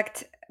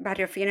impact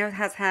Barrio Fino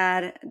has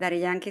had, Daddy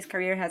Yankee's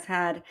career has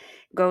had,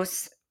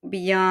 goes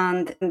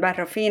beyond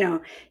Barrio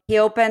Fino. He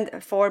opened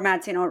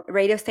formats,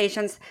 radio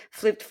stations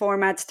flipped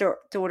formats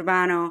to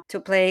Urbano to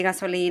play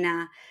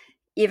Gasolina.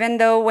 Even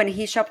though when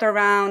he shopped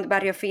around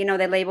Barrio Fino,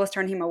 the labels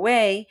turned him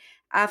away,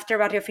 after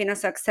Barrio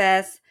Fino's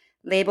success,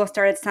 labels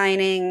started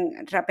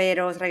signing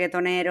raperos,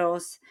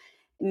 reggaetoneros.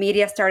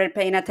 Media started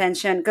paying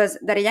attention because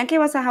Daddy Yankee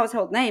was a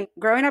household name.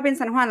 Growing up in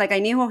San Juan, I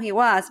knew who he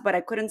was, but I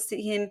couldn't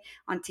see him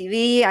on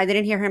TV. I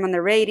didn't hear him on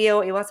the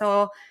radio. It was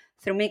all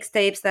through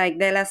mixtapes, like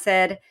Dela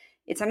said.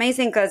 It's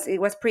amazing because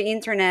it was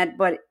pre-internet,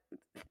 but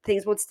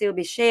things would still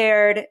be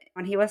shared,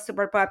 and he was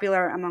super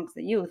popular amongst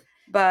the youth.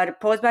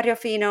 But post Barrio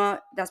Fino,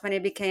 that's when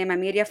it became a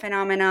media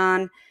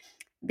phenomenon,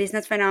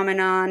 business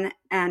phenomenon,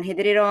 and he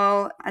did it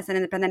all as an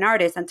independent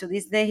artist. And to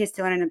this day, he's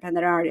still an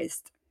independent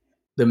artist.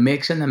 The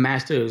mix and the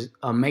master is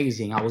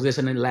amazing. I was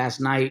listening last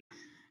night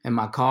in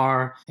my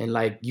car,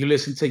 and you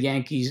listen to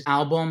Yankee's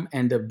album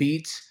and the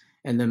beats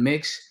and the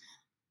mix,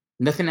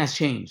 nothing has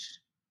changed.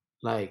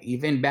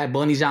 Even Bad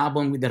Bunny's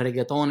album with the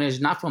reggaetones,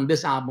 not from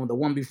this album, the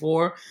one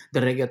before, the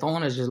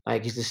reggaetones is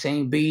it's the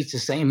same beats, the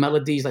same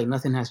melodies,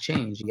 nothing has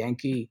changed.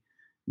 Yankee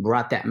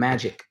brought that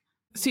magic.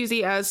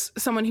 Susie, as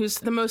someone who's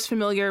the most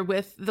familiar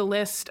with the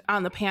list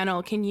on the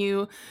panel, can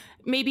you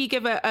maybe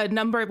give a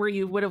number where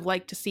you would have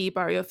liked to see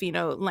Barrio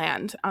Fino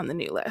land on the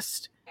new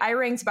list? I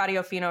ranked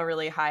Barrio Fino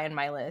really high in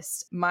my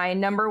list. My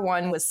number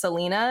 1 was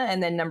Selena,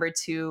 and then number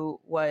 2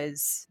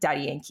 was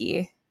Daddy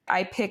Yankee.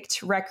 I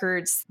picked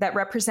records that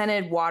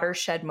represented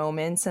watershed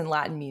moments in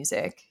Latin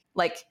music,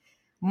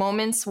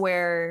 moments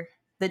where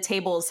the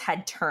tables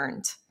had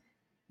turned,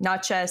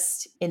 not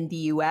just in the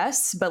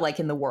US, but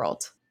in the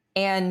world.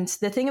 And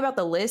the thing about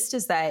the list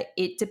is that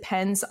it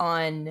depends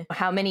on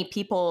how many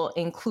people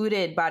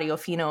included Barrio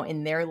Fino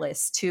in their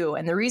list too.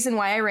 And the reason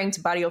why I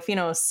ranked Barrio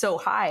Fino so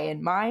high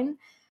in mine,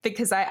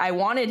 because I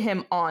wanted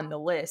him on the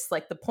list.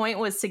 The point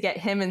was to get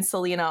him and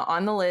Selena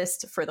on the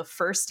list for the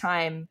first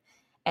time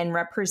and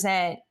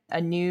represent a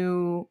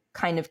new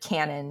kind of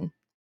canon.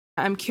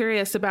 I'm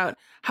curious about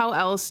how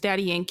else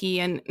Daddy Yankee,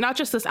 and not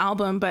just this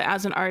album, but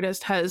as an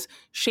artist, has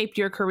shaped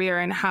your career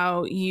and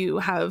how you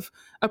have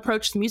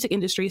approached the music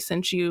industry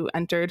since you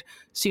entered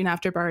soon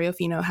after Barrio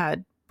Fino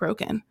had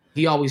broken.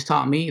 He always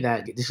taught me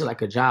that this is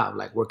like a job,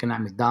 like working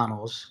at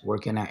McDonald's,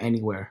 working at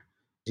anywhere.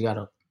 You got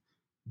to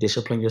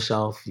discipline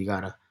yourself. You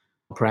got to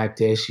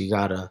practice. You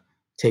got to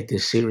take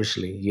this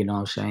seriously. You know what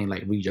I'm saying?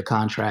 Read your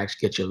contracts,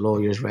 get your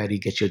lawyers ready,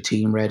 get your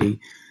team ready.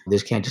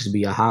 This can't just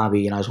be a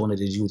hobby. And I just wanted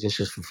to do this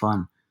just for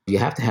fun. You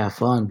have to have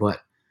fun, but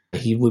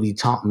he really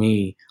taught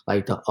me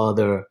the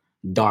other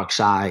dark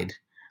side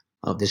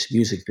of this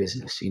music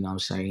business. You know what I'm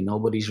saying?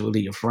 Nobody's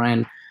really your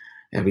friend.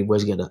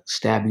 Everybody's going to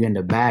stab you in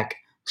the back.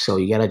 So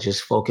you got to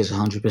just focus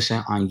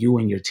 100% on you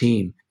and your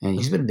team. And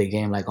he's been in the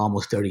game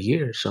almost 30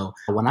 years. So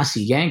when I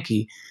see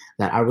Yankee,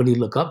 that I really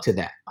look up to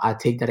that. I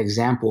take that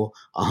example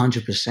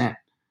 100%.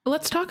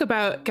 Let's talk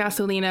about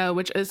Gasolina,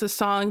 which is a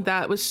song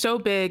that was so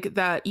big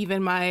that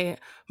even my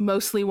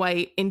mostly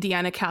white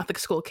Indiana Catholic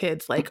school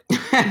kids like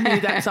knew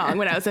that song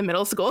when I was in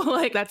middle school.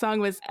 Like that song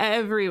was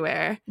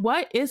everywhere.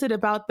 What is it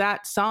about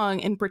that song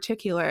in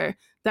particular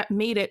that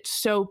made it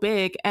so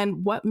big,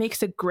 and what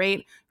makes a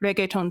great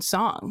reggaeton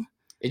song?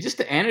 It's just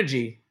the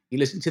energy. You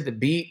listen to the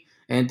beat,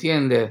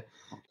 entiende.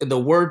 The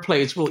wordplay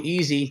is real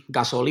easy.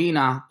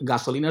 Gasolina.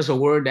 Gasolina is a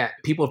word that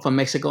people from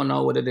Mexico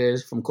know what it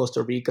is, from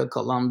Costa Rica,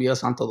 Colombia,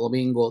 Santo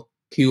Domingo,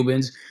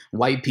 Cubans,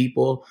 white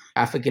people,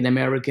 African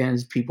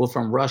Americans, people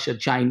from Russia,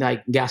 China.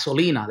 Like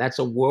Gasolina, that's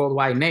a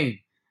worldwide name.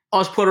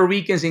 Us Puerto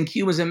Ricans and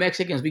Cubans and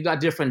Mexicans, we got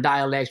different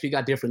dialects, we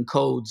got different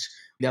codes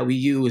that we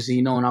use,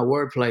 in our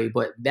wordplay.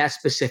 But that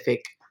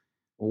specific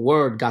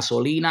word,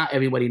 gasolina,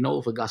 everybody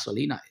knows what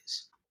gasolina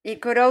is. It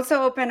could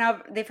also open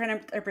up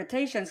different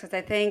interpretations, because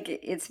I think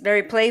it's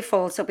very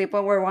playful. So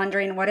people were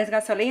wondering, what is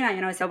gasolina?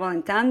 Is it double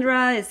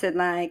entendre? Is it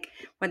like,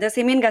 what does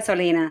it mean,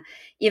 gasolina?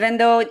 Even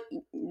though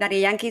Daddy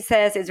Yankee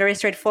says it's very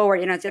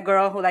straightforward, it's a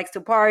girl who likes to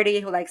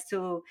party, who likes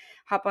to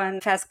hop on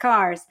fast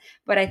cars.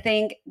 But I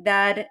think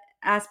that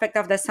aspect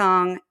of the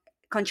song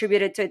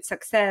contributed to its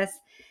success.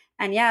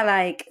 And yeah,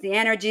 like the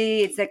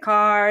energy, it's the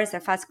cars, the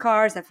fast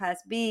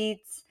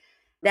beats,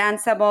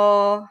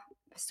 danceable,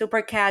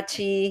 super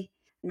catchy.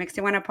 Makes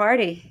you want to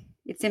party.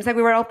 It seems like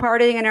we were all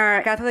partying in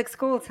our Catholic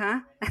schools,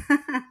 huh?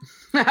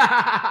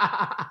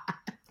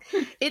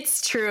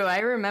 It's true.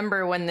 I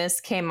remember when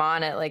this came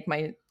on at like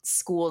my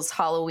school's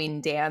Halloween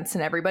dance,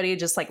 and everybody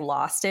just like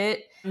lost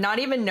it, not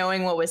even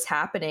knowing what was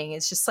happening.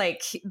 It's just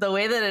like the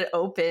way that it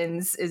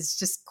opens is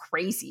just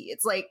crazy.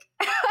 It's like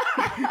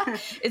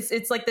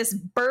it's like this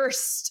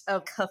burst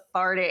of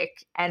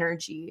cathartic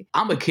energy.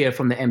 I'm a kid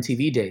from the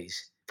MTV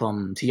days.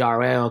 From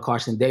TRL,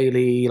 Carson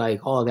Daly,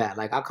 like all that.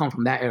 Like I come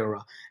from that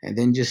era. And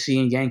then just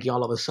seeing Yankee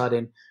all of a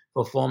sudden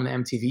perform the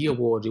MTV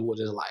Awards, it was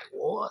just like,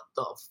 what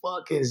the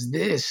fuck is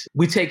this?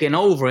 We taking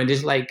over. And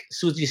just like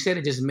Susie said,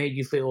 it just made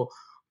you feel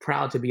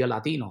proud to be a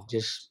Latino.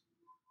 Just,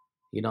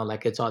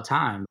 like it's our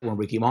time. When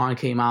Ricky Martin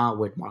came out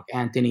with Mark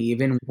Anthony,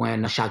 even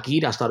when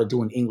Shakira started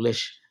doing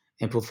English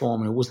and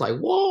performing, it was like,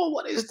 whoa,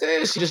 what is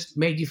this? It just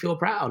made you feel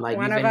proud. Like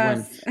even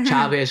when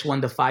Chavez won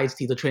the fights,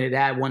 Tito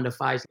Trinidad won the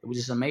fights, it was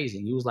just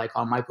amazing. He was like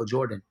our Michael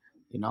Jordan,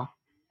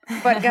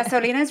 But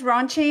Gasolina is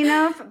raunchy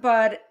enough,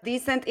 but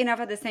decent enough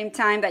at the same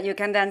time that you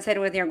can dance it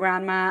with your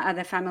grandma at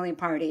the family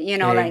party.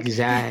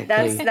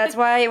 Exactly. That's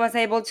why it was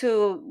able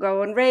to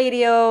go on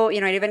radio.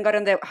 It even got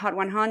on the Hot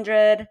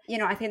 100.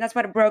 I think that's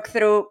what broke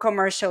through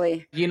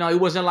commercially. It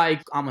wasn't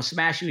like, I'm going to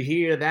smash you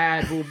here,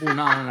 that, boo, boo,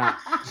 no.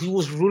 He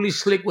was really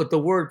slick with the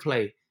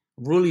wordplay,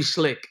 really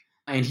slick.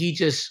 And he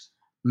just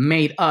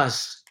made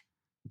us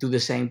do the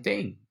same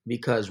thing.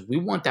 Because we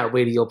want that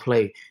radio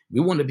play.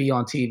 We want to be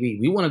on TV.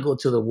 We want to go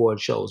to the award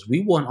shows.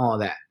 We want all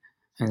that.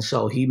 And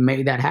so he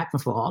made that happen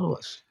for all of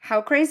us. How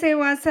crazy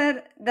was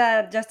it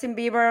that Justin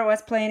Bieber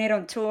was playing it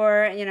on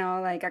tour,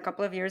 like a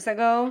couple of years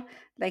ago?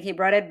 Like he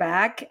brought it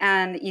back,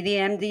 and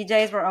EDM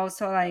DJs were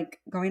also like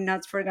going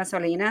nuts for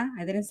Gasolina.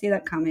 I didn't see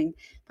that coming,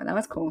 but that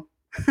was cool.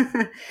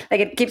 Like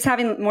it keeps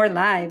having more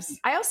lives.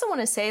 I also want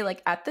to say,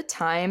 like at the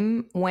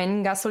time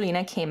when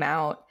Gasolina came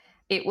out,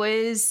 it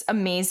was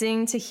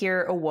amazing to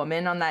hear a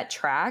woman on that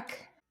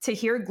track, to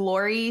hear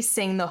Glory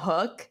sing the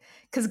hook.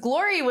 Because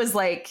Glory was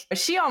like,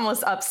 she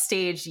almost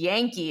upstaged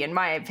Yankee, in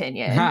my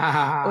opinion,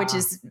 which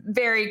is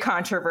very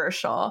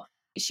controversial.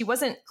 She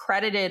wasn't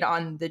credited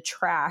on the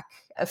track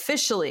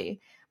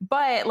officially,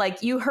 but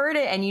like you heard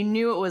it and you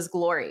knew it was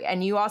Glory.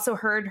 And you also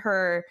heard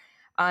her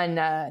on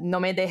No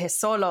Me Dejes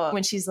Solo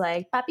when she's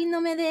like, Papi,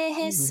 no me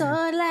dejes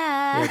sola.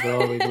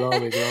 Yeah,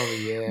 glory,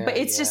 yeah. But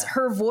it's just,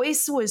 her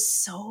voice was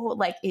so,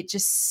 like, it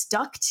just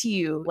stuck to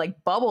you like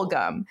bubble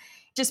gum.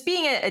 Just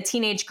being a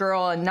teenage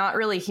girl and not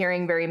really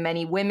hearing very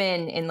many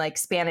women in like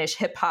Spanish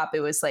hip hop,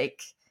 it was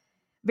like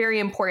very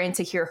important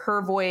to hear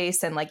her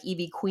voice and like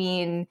Ivy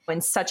Queen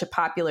in such a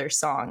popular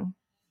song.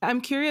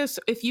 I'm curious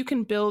if you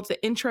can build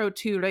the intro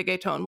to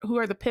reggaeton. Who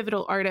are the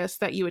pivotal artists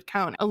that you would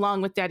count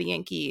along with Daddy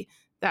Yankee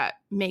that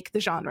make the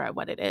genre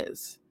what it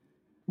is?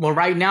 Well,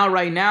 right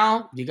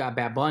now, you got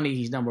Bad Bunny.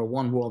 He's number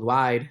one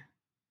worldwide,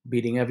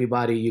 beating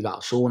everybody. You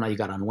got Ozuna, you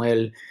got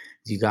Anuel,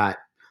 you got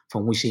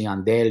from Wisin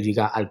and Yandel, you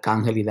got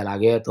Arcángel y De La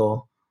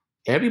Ghetto.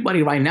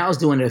 Everybody right now is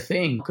doing their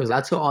thing, because I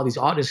tell all these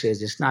artists,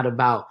 it's not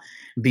about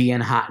being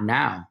hot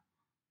now.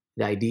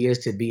 The idea is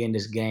to be in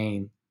this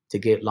game to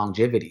get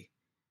longevity.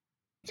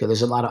 So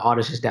there's a lot of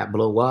artists that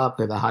blow up.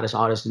 They're the hottest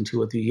artists in 2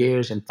 or 3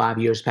 years, and 5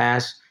 years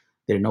pass,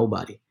 they're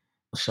nobody.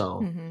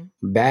 So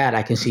Bad,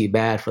 I can see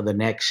Bad for the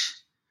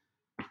next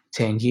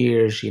 10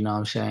 years, you know what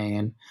I'm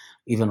saying?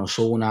 Even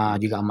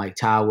Ozuna, you got Mike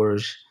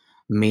Towers,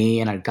 me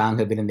and Arcángel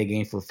have been in the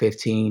game for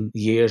 15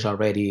 years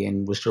already,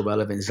 and we're still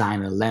relevant.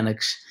 Zion and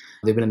Lennox,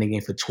 they've been in the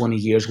game for 20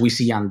 years.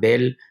 Wisin and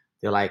Yandel,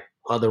 they're like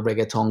other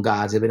reggaeton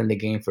gods. They've been in the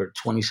game for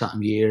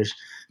 20-something years.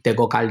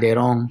 Tego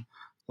Calderon,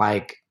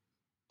 like,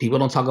 people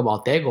don't talk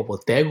about Tego,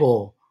 but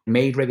Tego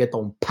made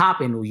reggaeton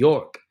pop in New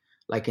York.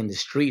 like in the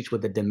streets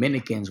with the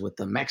Dominicans, with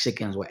the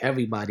Mexicans, with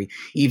everybody,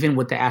 even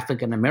with the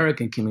African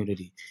American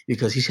community,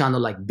 because he sounded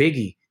like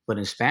Biggie, but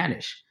in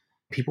Spanish.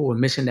 People were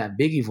missing that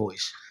Biggie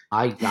voice.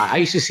 I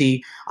used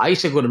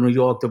to go to New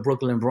York, the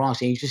Brooklyn,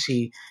 Bronx, and you used to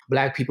see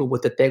black people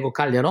with the Tego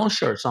Calderon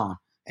shirts on,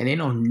 and they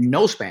know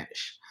no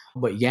Spanish.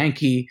 But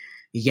Yankee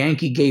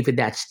gave it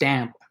that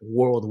stamp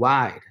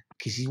worldwide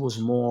because he was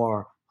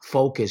more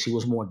focused, he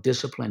was more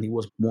disciplined, he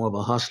was more of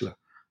a hustler.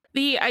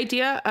 The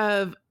idea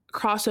of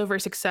crossover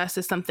success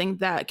is something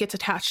that gets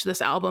attached to this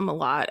album a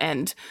lot,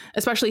 and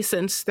especially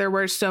since there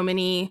were so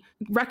many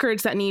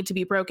records that need to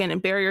be broken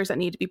and barriers that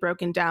need to be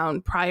broken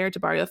down prior to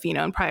Barrio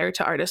Fino and prior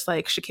to artists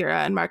like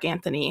Shakira and Marc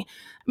Anthony.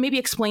 Maybe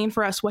explain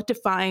for us what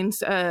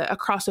defines a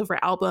crossover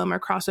album or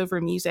crossover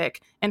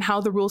music and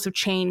how the rules have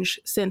changed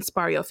since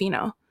Barrio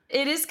Fino.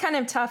 It is kind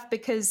of tough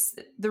because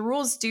the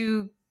rules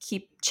do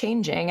keep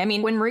changing. I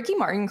mean, when Ricky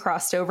Martin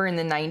crossed over in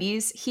the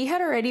 90s, he had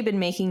already been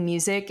making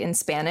music in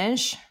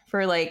Spanish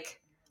for like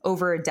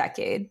over a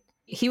decade.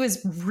 He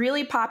was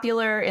really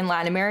popular in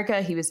Latin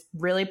America. He was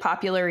really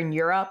popular in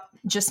Europe,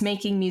 just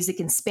making music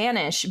in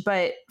Spanish.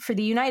 But for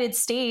the United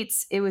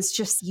States, it was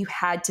just, you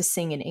had to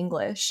sing in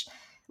English.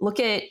 Look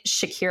at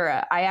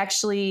Shakira. I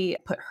actually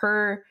put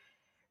her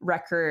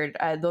record,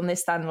 Donde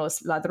Están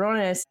los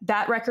Ladrones,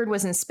 that record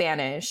was in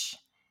Spanish.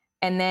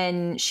 And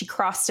then she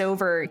crossed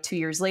over 2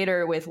 years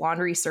later with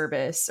Laundry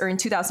Service, or in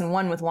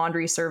 2001 with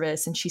Laundry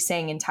Service, and she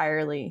sang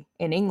entirely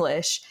in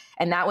English.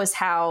 And that was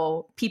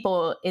how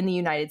people in the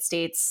United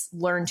States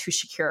learned who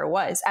Shakira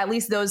was, at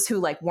least those who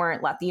like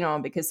weren't Latino,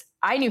 because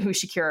I knew who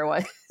Shakira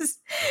was.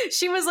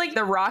 She was like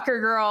the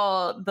rocker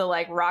girl, the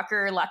like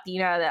rocker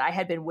Latina that I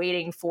had been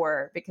waiting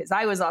for, because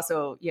I was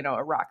also, you know,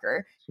 a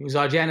rocker. She was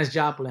our Janis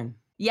Joplin.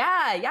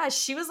 Yeah.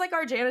 She was like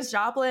our Janis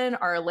Joplin,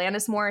 our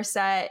Alanis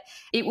Morissette.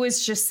 It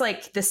was just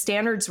like the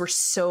standards were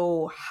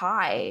so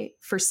high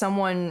for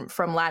someone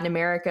from Latin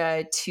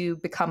America to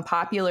become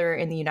popular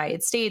in the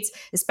United States,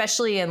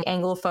 especially in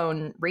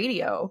Anglophone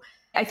radio.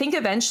 I think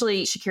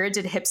eventually Shakira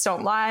did Hips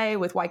Don't Lie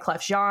with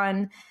Wyclef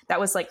Jean.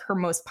 That was like her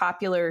most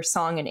popular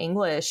song in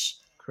English.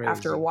 Crazy.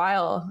 After a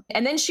while.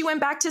 And then she went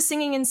back to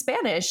singing in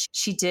Spanish.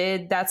 She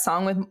did that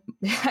song with,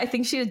 I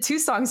think she did 2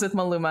 songs with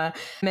Maluma.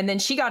 And then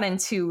she got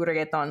into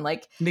reggaeton.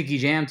 Like Nicky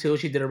Jam too.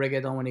 She did a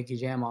reggaeton with Nicky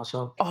Jam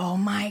also. Oh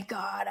my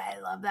God, I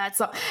love that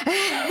song.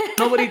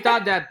 Nobody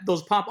thought that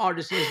those pop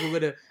artists were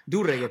going to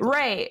do reggaeton.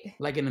 Right.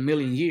 Like in a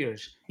million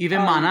years. Even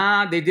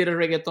Maná, they did a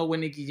reggaeton with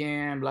Nicky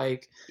Jam.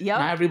 Like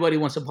not everybody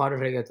wants a part of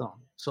reggaeton.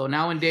 So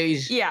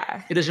nowadays,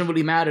 it doesn't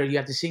really matter. You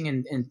have to sing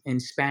in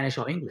Spanish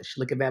or English.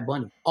 Look at Bad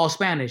Bunny. All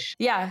Spanish.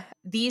 Yeah.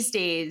 These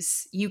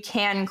days, you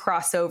can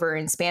cross over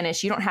in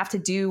Spanish. You don't have to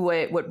do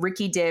what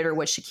Ricky did or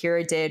what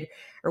Shakira did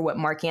or what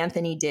Marc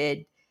Anthony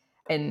did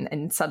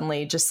and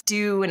suddenly just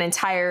do an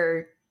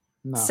entire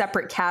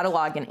separate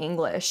catalog in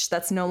English.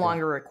 That's no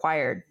longer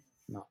required.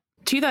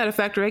 To that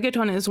effect,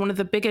 reggaeton is one of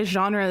the biggest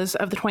genres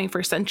of the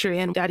 21st century,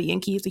 and Daddy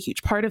Yankee is a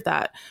huge part of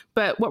that.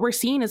 But what we're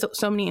seeing is that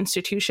so many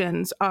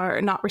institutions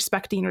are not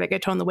respecting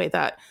reggaeton the way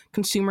that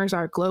consumers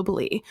are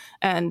globally.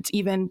 And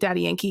even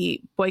Daddy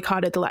Yankee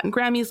boycotted the Latin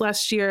Grammys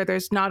last year.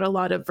 There's not a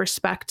lot of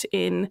respect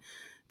in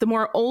the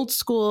more old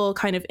school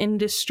kind of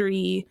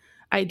industry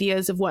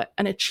ideas of what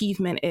an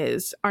achievement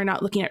is, are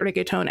not looking at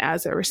reggaeton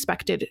as a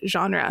respected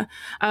genre.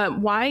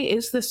 Why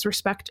is this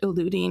respect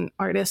eluding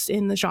artists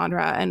in the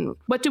genre? And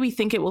what do we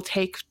think it will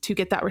take to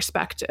get that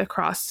respect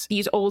across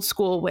these old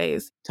school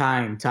ways?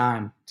 Time.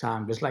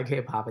 Just like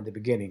hip hop at the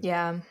beginning.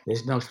 Yeah.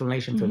 There's no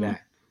explanation for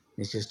that.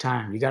 It's just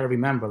time. You got to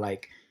remember,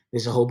 like,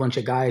 there's a whole bunch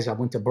of guys that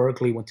went to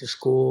Berkeley, went to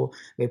school.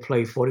 They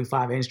played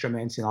 45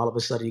 instruments, and all of a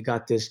sudden you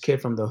got this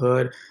kid from the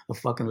hood, a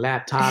fucking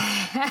laptop,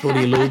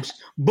 Fruity Loops.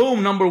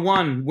 Boom, number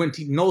one. Went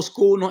to no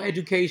school, no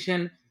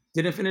education,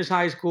 didn't finish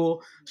high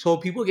school. So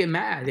people get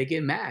mad. They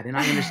get mad, and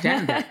I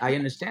understand that.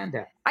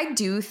 I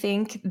do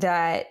think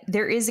that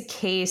there is a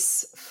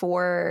case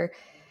for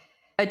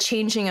a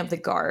changing of the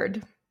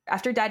guard.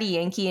 After Daddy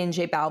Yankee and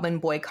J Balvin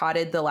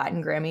boycotted the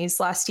Latin Grammys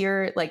last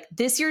year, like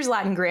this year's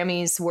Latin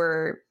Grammys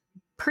were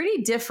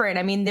pretty different.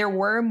 I mean, there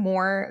were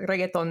more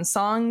reggaeton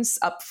songs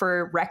up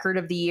for Record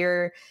of the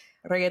Year,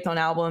 reggaeton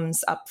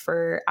albums up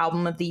for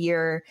Album of the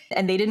Year,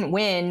 and they didn't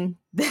win.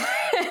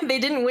 They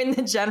didn't win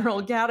the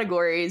general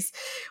categories,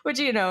 which,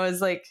 you know, is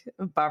like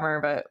a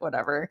bummer, but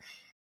whatever.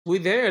 We're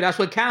there. That's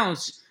what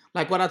counts.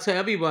 Like what I tell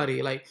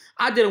everybody, like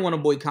I didn't want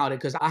to boycott it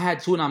because I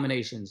had 2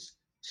 nominations.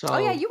 So, oh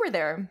yeah, you were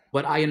there.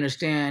 But I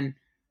understand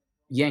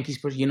Yankees,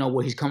 you know,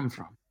 where he's coming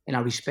from, and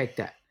I respect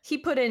that. He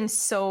put in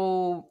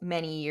so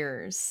many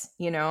years,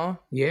 you know?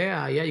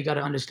 Yeah, you got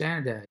to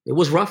understand that. It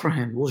was rough for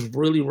him. It was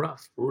really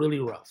rough.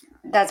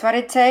 That's what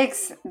it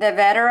takes. The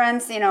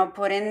veterans, you know,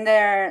 putting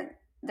their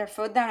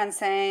foot down and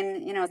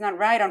saying, you know, it's not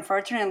right.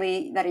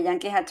 Unfortunately, Daddy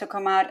Yankee had to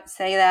come out,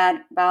 say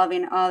that,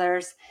 Balvin,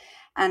 others.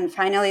 And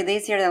finally,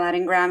 this year, the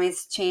Latin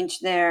Grammys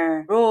changed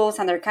their rules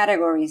and their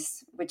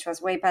categories, which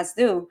was way past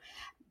due.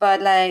 But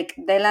like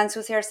Dela and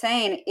Susie are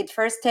saying, it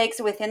first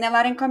takes within the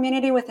Latin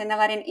community, within the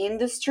Latin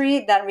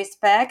industry, that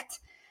respect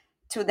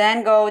To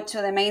then go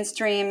to the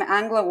mainstream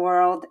Anglo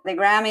world, the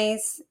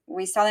Grammys,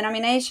 we saw the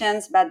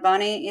nominations. Bad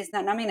Bunny is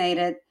not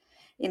nominated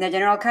in the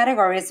general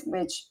categories,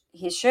 which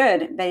he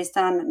should, based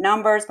on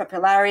numbers,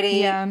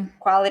 popularity,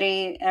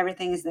 quality,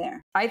 everything is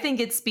there. I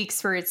think it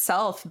speaks for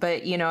itself,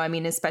 but, you know, I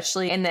mean,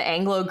 especially in the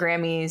Anglo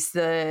Grammys,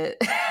 the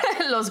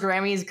Los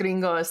Grammys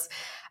Gringos,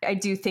 I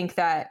do think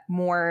that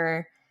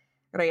more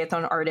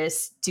reggaeton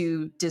artists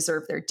do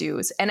deserve their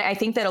dues. And I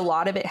think that a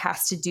lot of it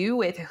has to do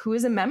with who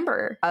is a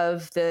member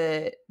of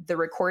the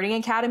Recording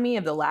Academy,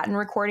 of the Latin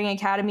Recording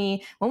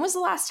Academy. When was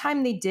the last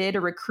time they did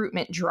a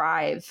recruitment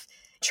drive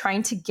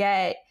trying to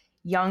get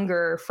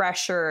younger,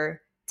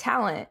 fresher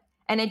talent?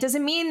 And it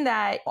doesn't mean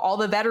that all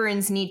the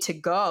veterans need to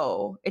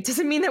go. It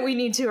doesn't mean that we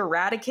need to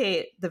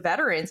eradicate the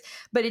veterans,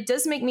 but it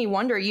does make me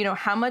wonder, you know,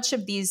 how much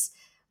of these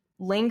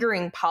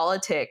lingering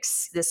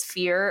politics, this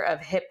fear of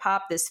hip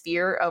hop, this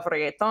fear of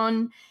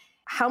reggaeton,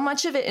 how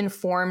much of it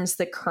informs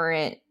the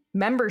current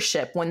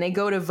membership? When they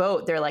go to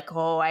vote, they're like,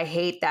 oh, I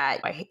hate that.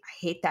 I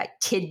hate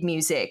that kid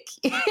music,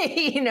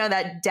 you know,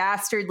 that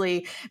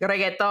dastardly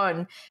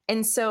reggaeton.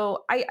 And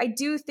so I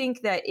do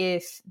think that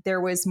if there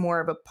was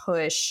more of a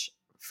push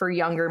for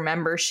younger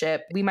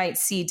membership, we might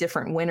see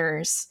different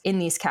winners in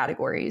these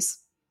categories.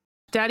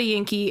 Daddy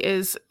Yankee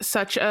is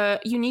such a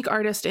unique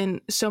artist in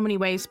so many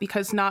ways,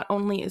 because not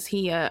only is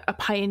he a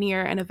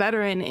pioneer and a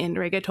veteran in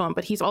reggaeton,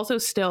 but he's also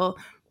still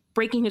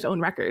breaking his own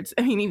records.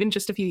 I mean, even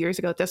just a few years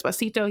ago,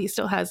 Despacito, he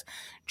still has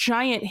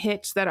giant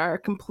hits that are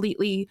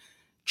completely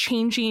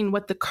changing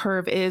what the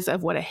curve is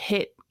of what a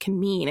hit can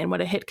mean and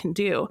what a hit can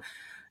do.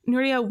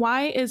 Nuria,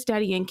 why is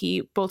Daddy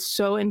Yankee both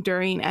so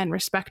enduring and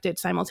respected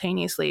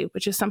simultaneously,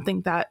 which is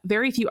something that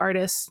very few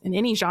artists in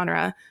any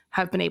genre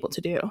have been able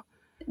to do?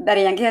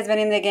 Daddy Yankee has been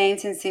in the game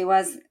since he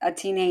was a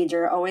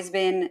teenager, always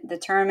been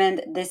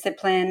determined,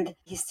 disciplined.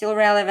 He's still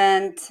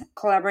relevant,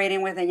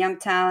 collaborating with a young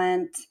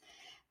talent.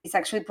 He's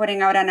actually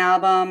putting out an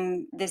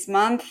album this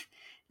month.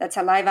 That's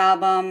a live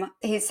album.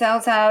 He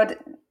sells out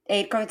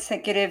 8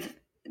 consecutive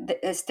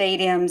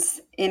stadiums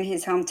in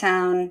his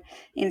hometown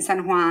in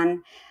San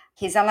Juan.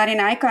 He's a Latin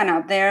icon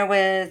up there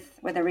with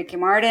the Ricky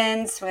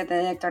Martins, with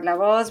the Hector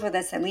Lavoes, with the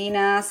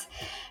Selinas.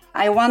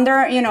 I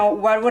wonder, you know,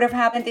 what would have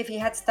happened if he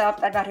had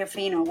stopped at Barrio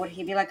Fino? Would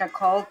he be like a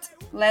cult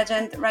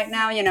legend right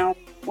now? You know,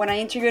 when I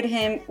interviewed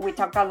him, we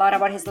talked a lot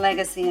about his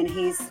legacy, and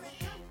he's,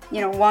 you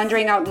know,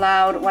 wondering out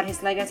loud what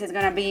his legacy is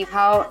going to be.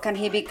 How can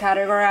he be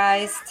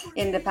categorized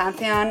in the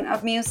pantheon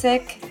of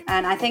music?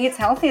 And I think it's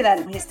healthy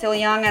that he's still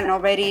young and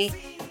already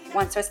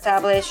wants to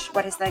establish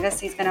what his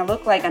legacy is going to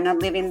look like, and not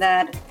leaving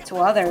that to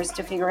others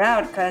to figure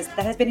out, because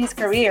that has been his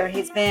career.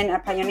 He's been a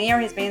pioneer.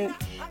 He's been,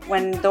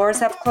 when doors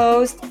have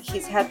closed,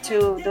 he's had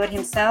to do it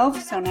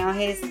himself. So now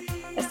he's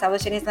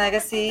establishing his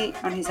legacy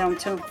on his own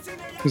too.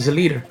 He's a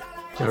leader.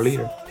 He's a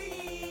leader.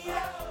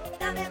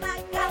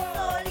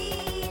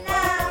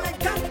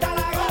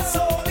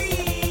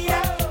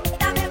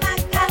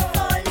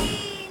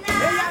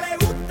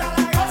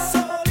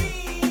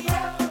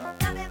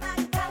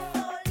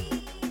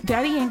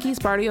 Daddy Yankee's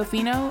Barrio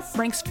Fino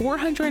ranks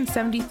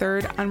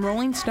 473rd on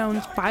Rolling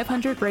Stone's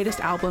 500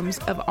 Greatest Albums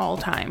of All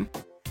Time,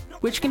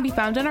 which can be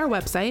found on our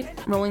website,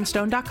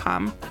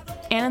 rollingstone.com,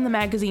 and in the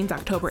magazine's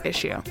October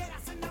issue.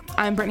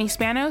 I'm Brittany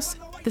Spanos.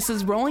 This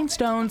is Rolling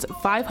Stone's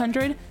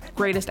 500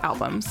 Greatest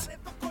Albums.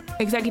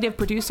 Executive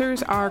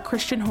producers are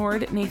Christian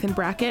Horde, Nathan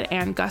Brackett,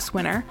 and Gus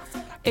Winner.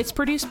 It's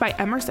produced by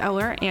Emers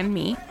Eller and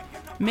me,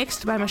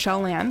 mixed by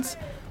Michelle Lands.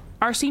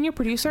 Our senior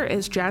producer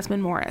is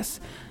Jasmine Morris.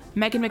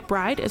 Megan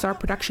McBride is our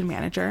production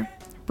manager.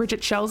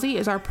 Bridget Shelsey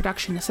is our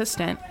production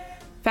assistant.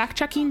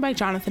 Fact-checking by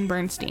Jonathan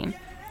Bernstein.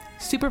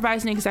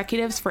 Supervising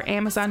executives for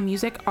Amazon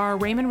Music are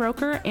Raymond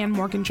Roker and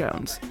Morgan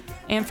Jones.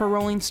 And for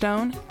Rolling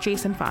Stone,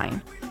 Jason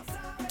Fine.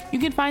 You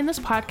can find this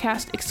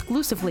podcast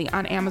exclusively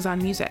on Amazon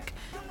Music,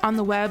 on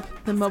the web,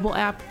 the mobile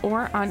app,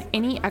 or on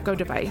any Echo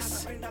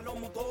device.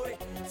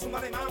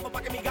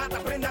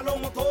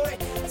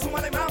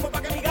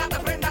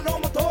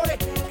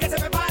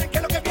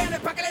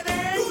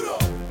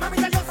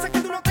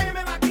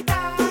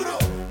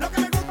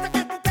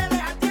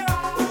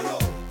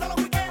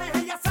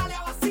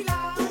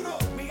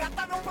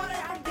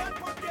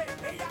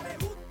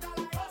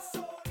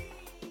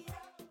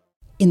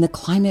 In the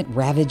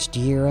climate-ravaged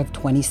year of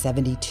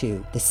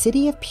 2072, the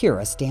city of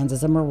Pura stands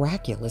as a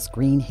miraculous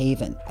green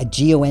haven, a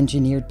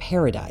geoengineered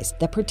paradise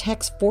that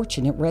protects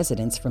fortunate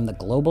residents from the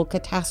global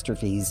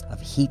catastrophes of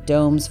heat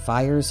domes,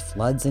 fires,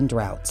 floods, and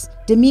droughts.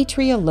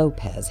 Demetria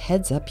Lopez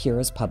heads up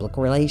Pura's public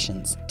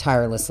relations,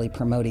 tirelessly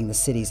promoting the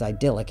city's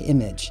idyllic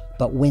image.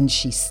 But when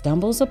she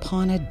stumbles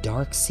upon a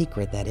dark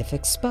secret that, if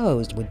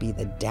exposed, would be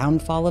the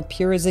downfall of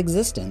Pura's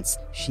existence,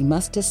 she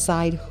must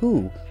decide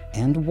who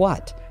and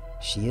what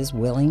she is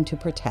willing to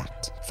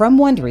protect. From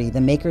Wondery, the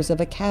makers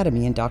of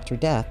Academy and Dr.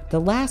 Death, The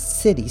Last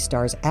City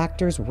stars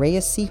actors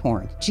Reyes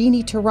Sehorn,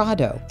 Jeannie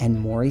Torrado, and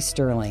Maury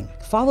Sterling.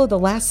 Follow The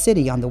Last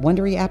City on the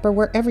Wondery app or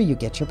wherever you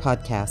get your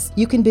podcasts.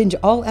 You can binge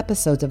all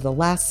episodes of The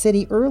Last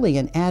City early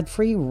and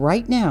ad-free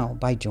right now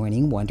by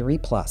joining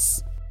Wondery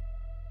Plus.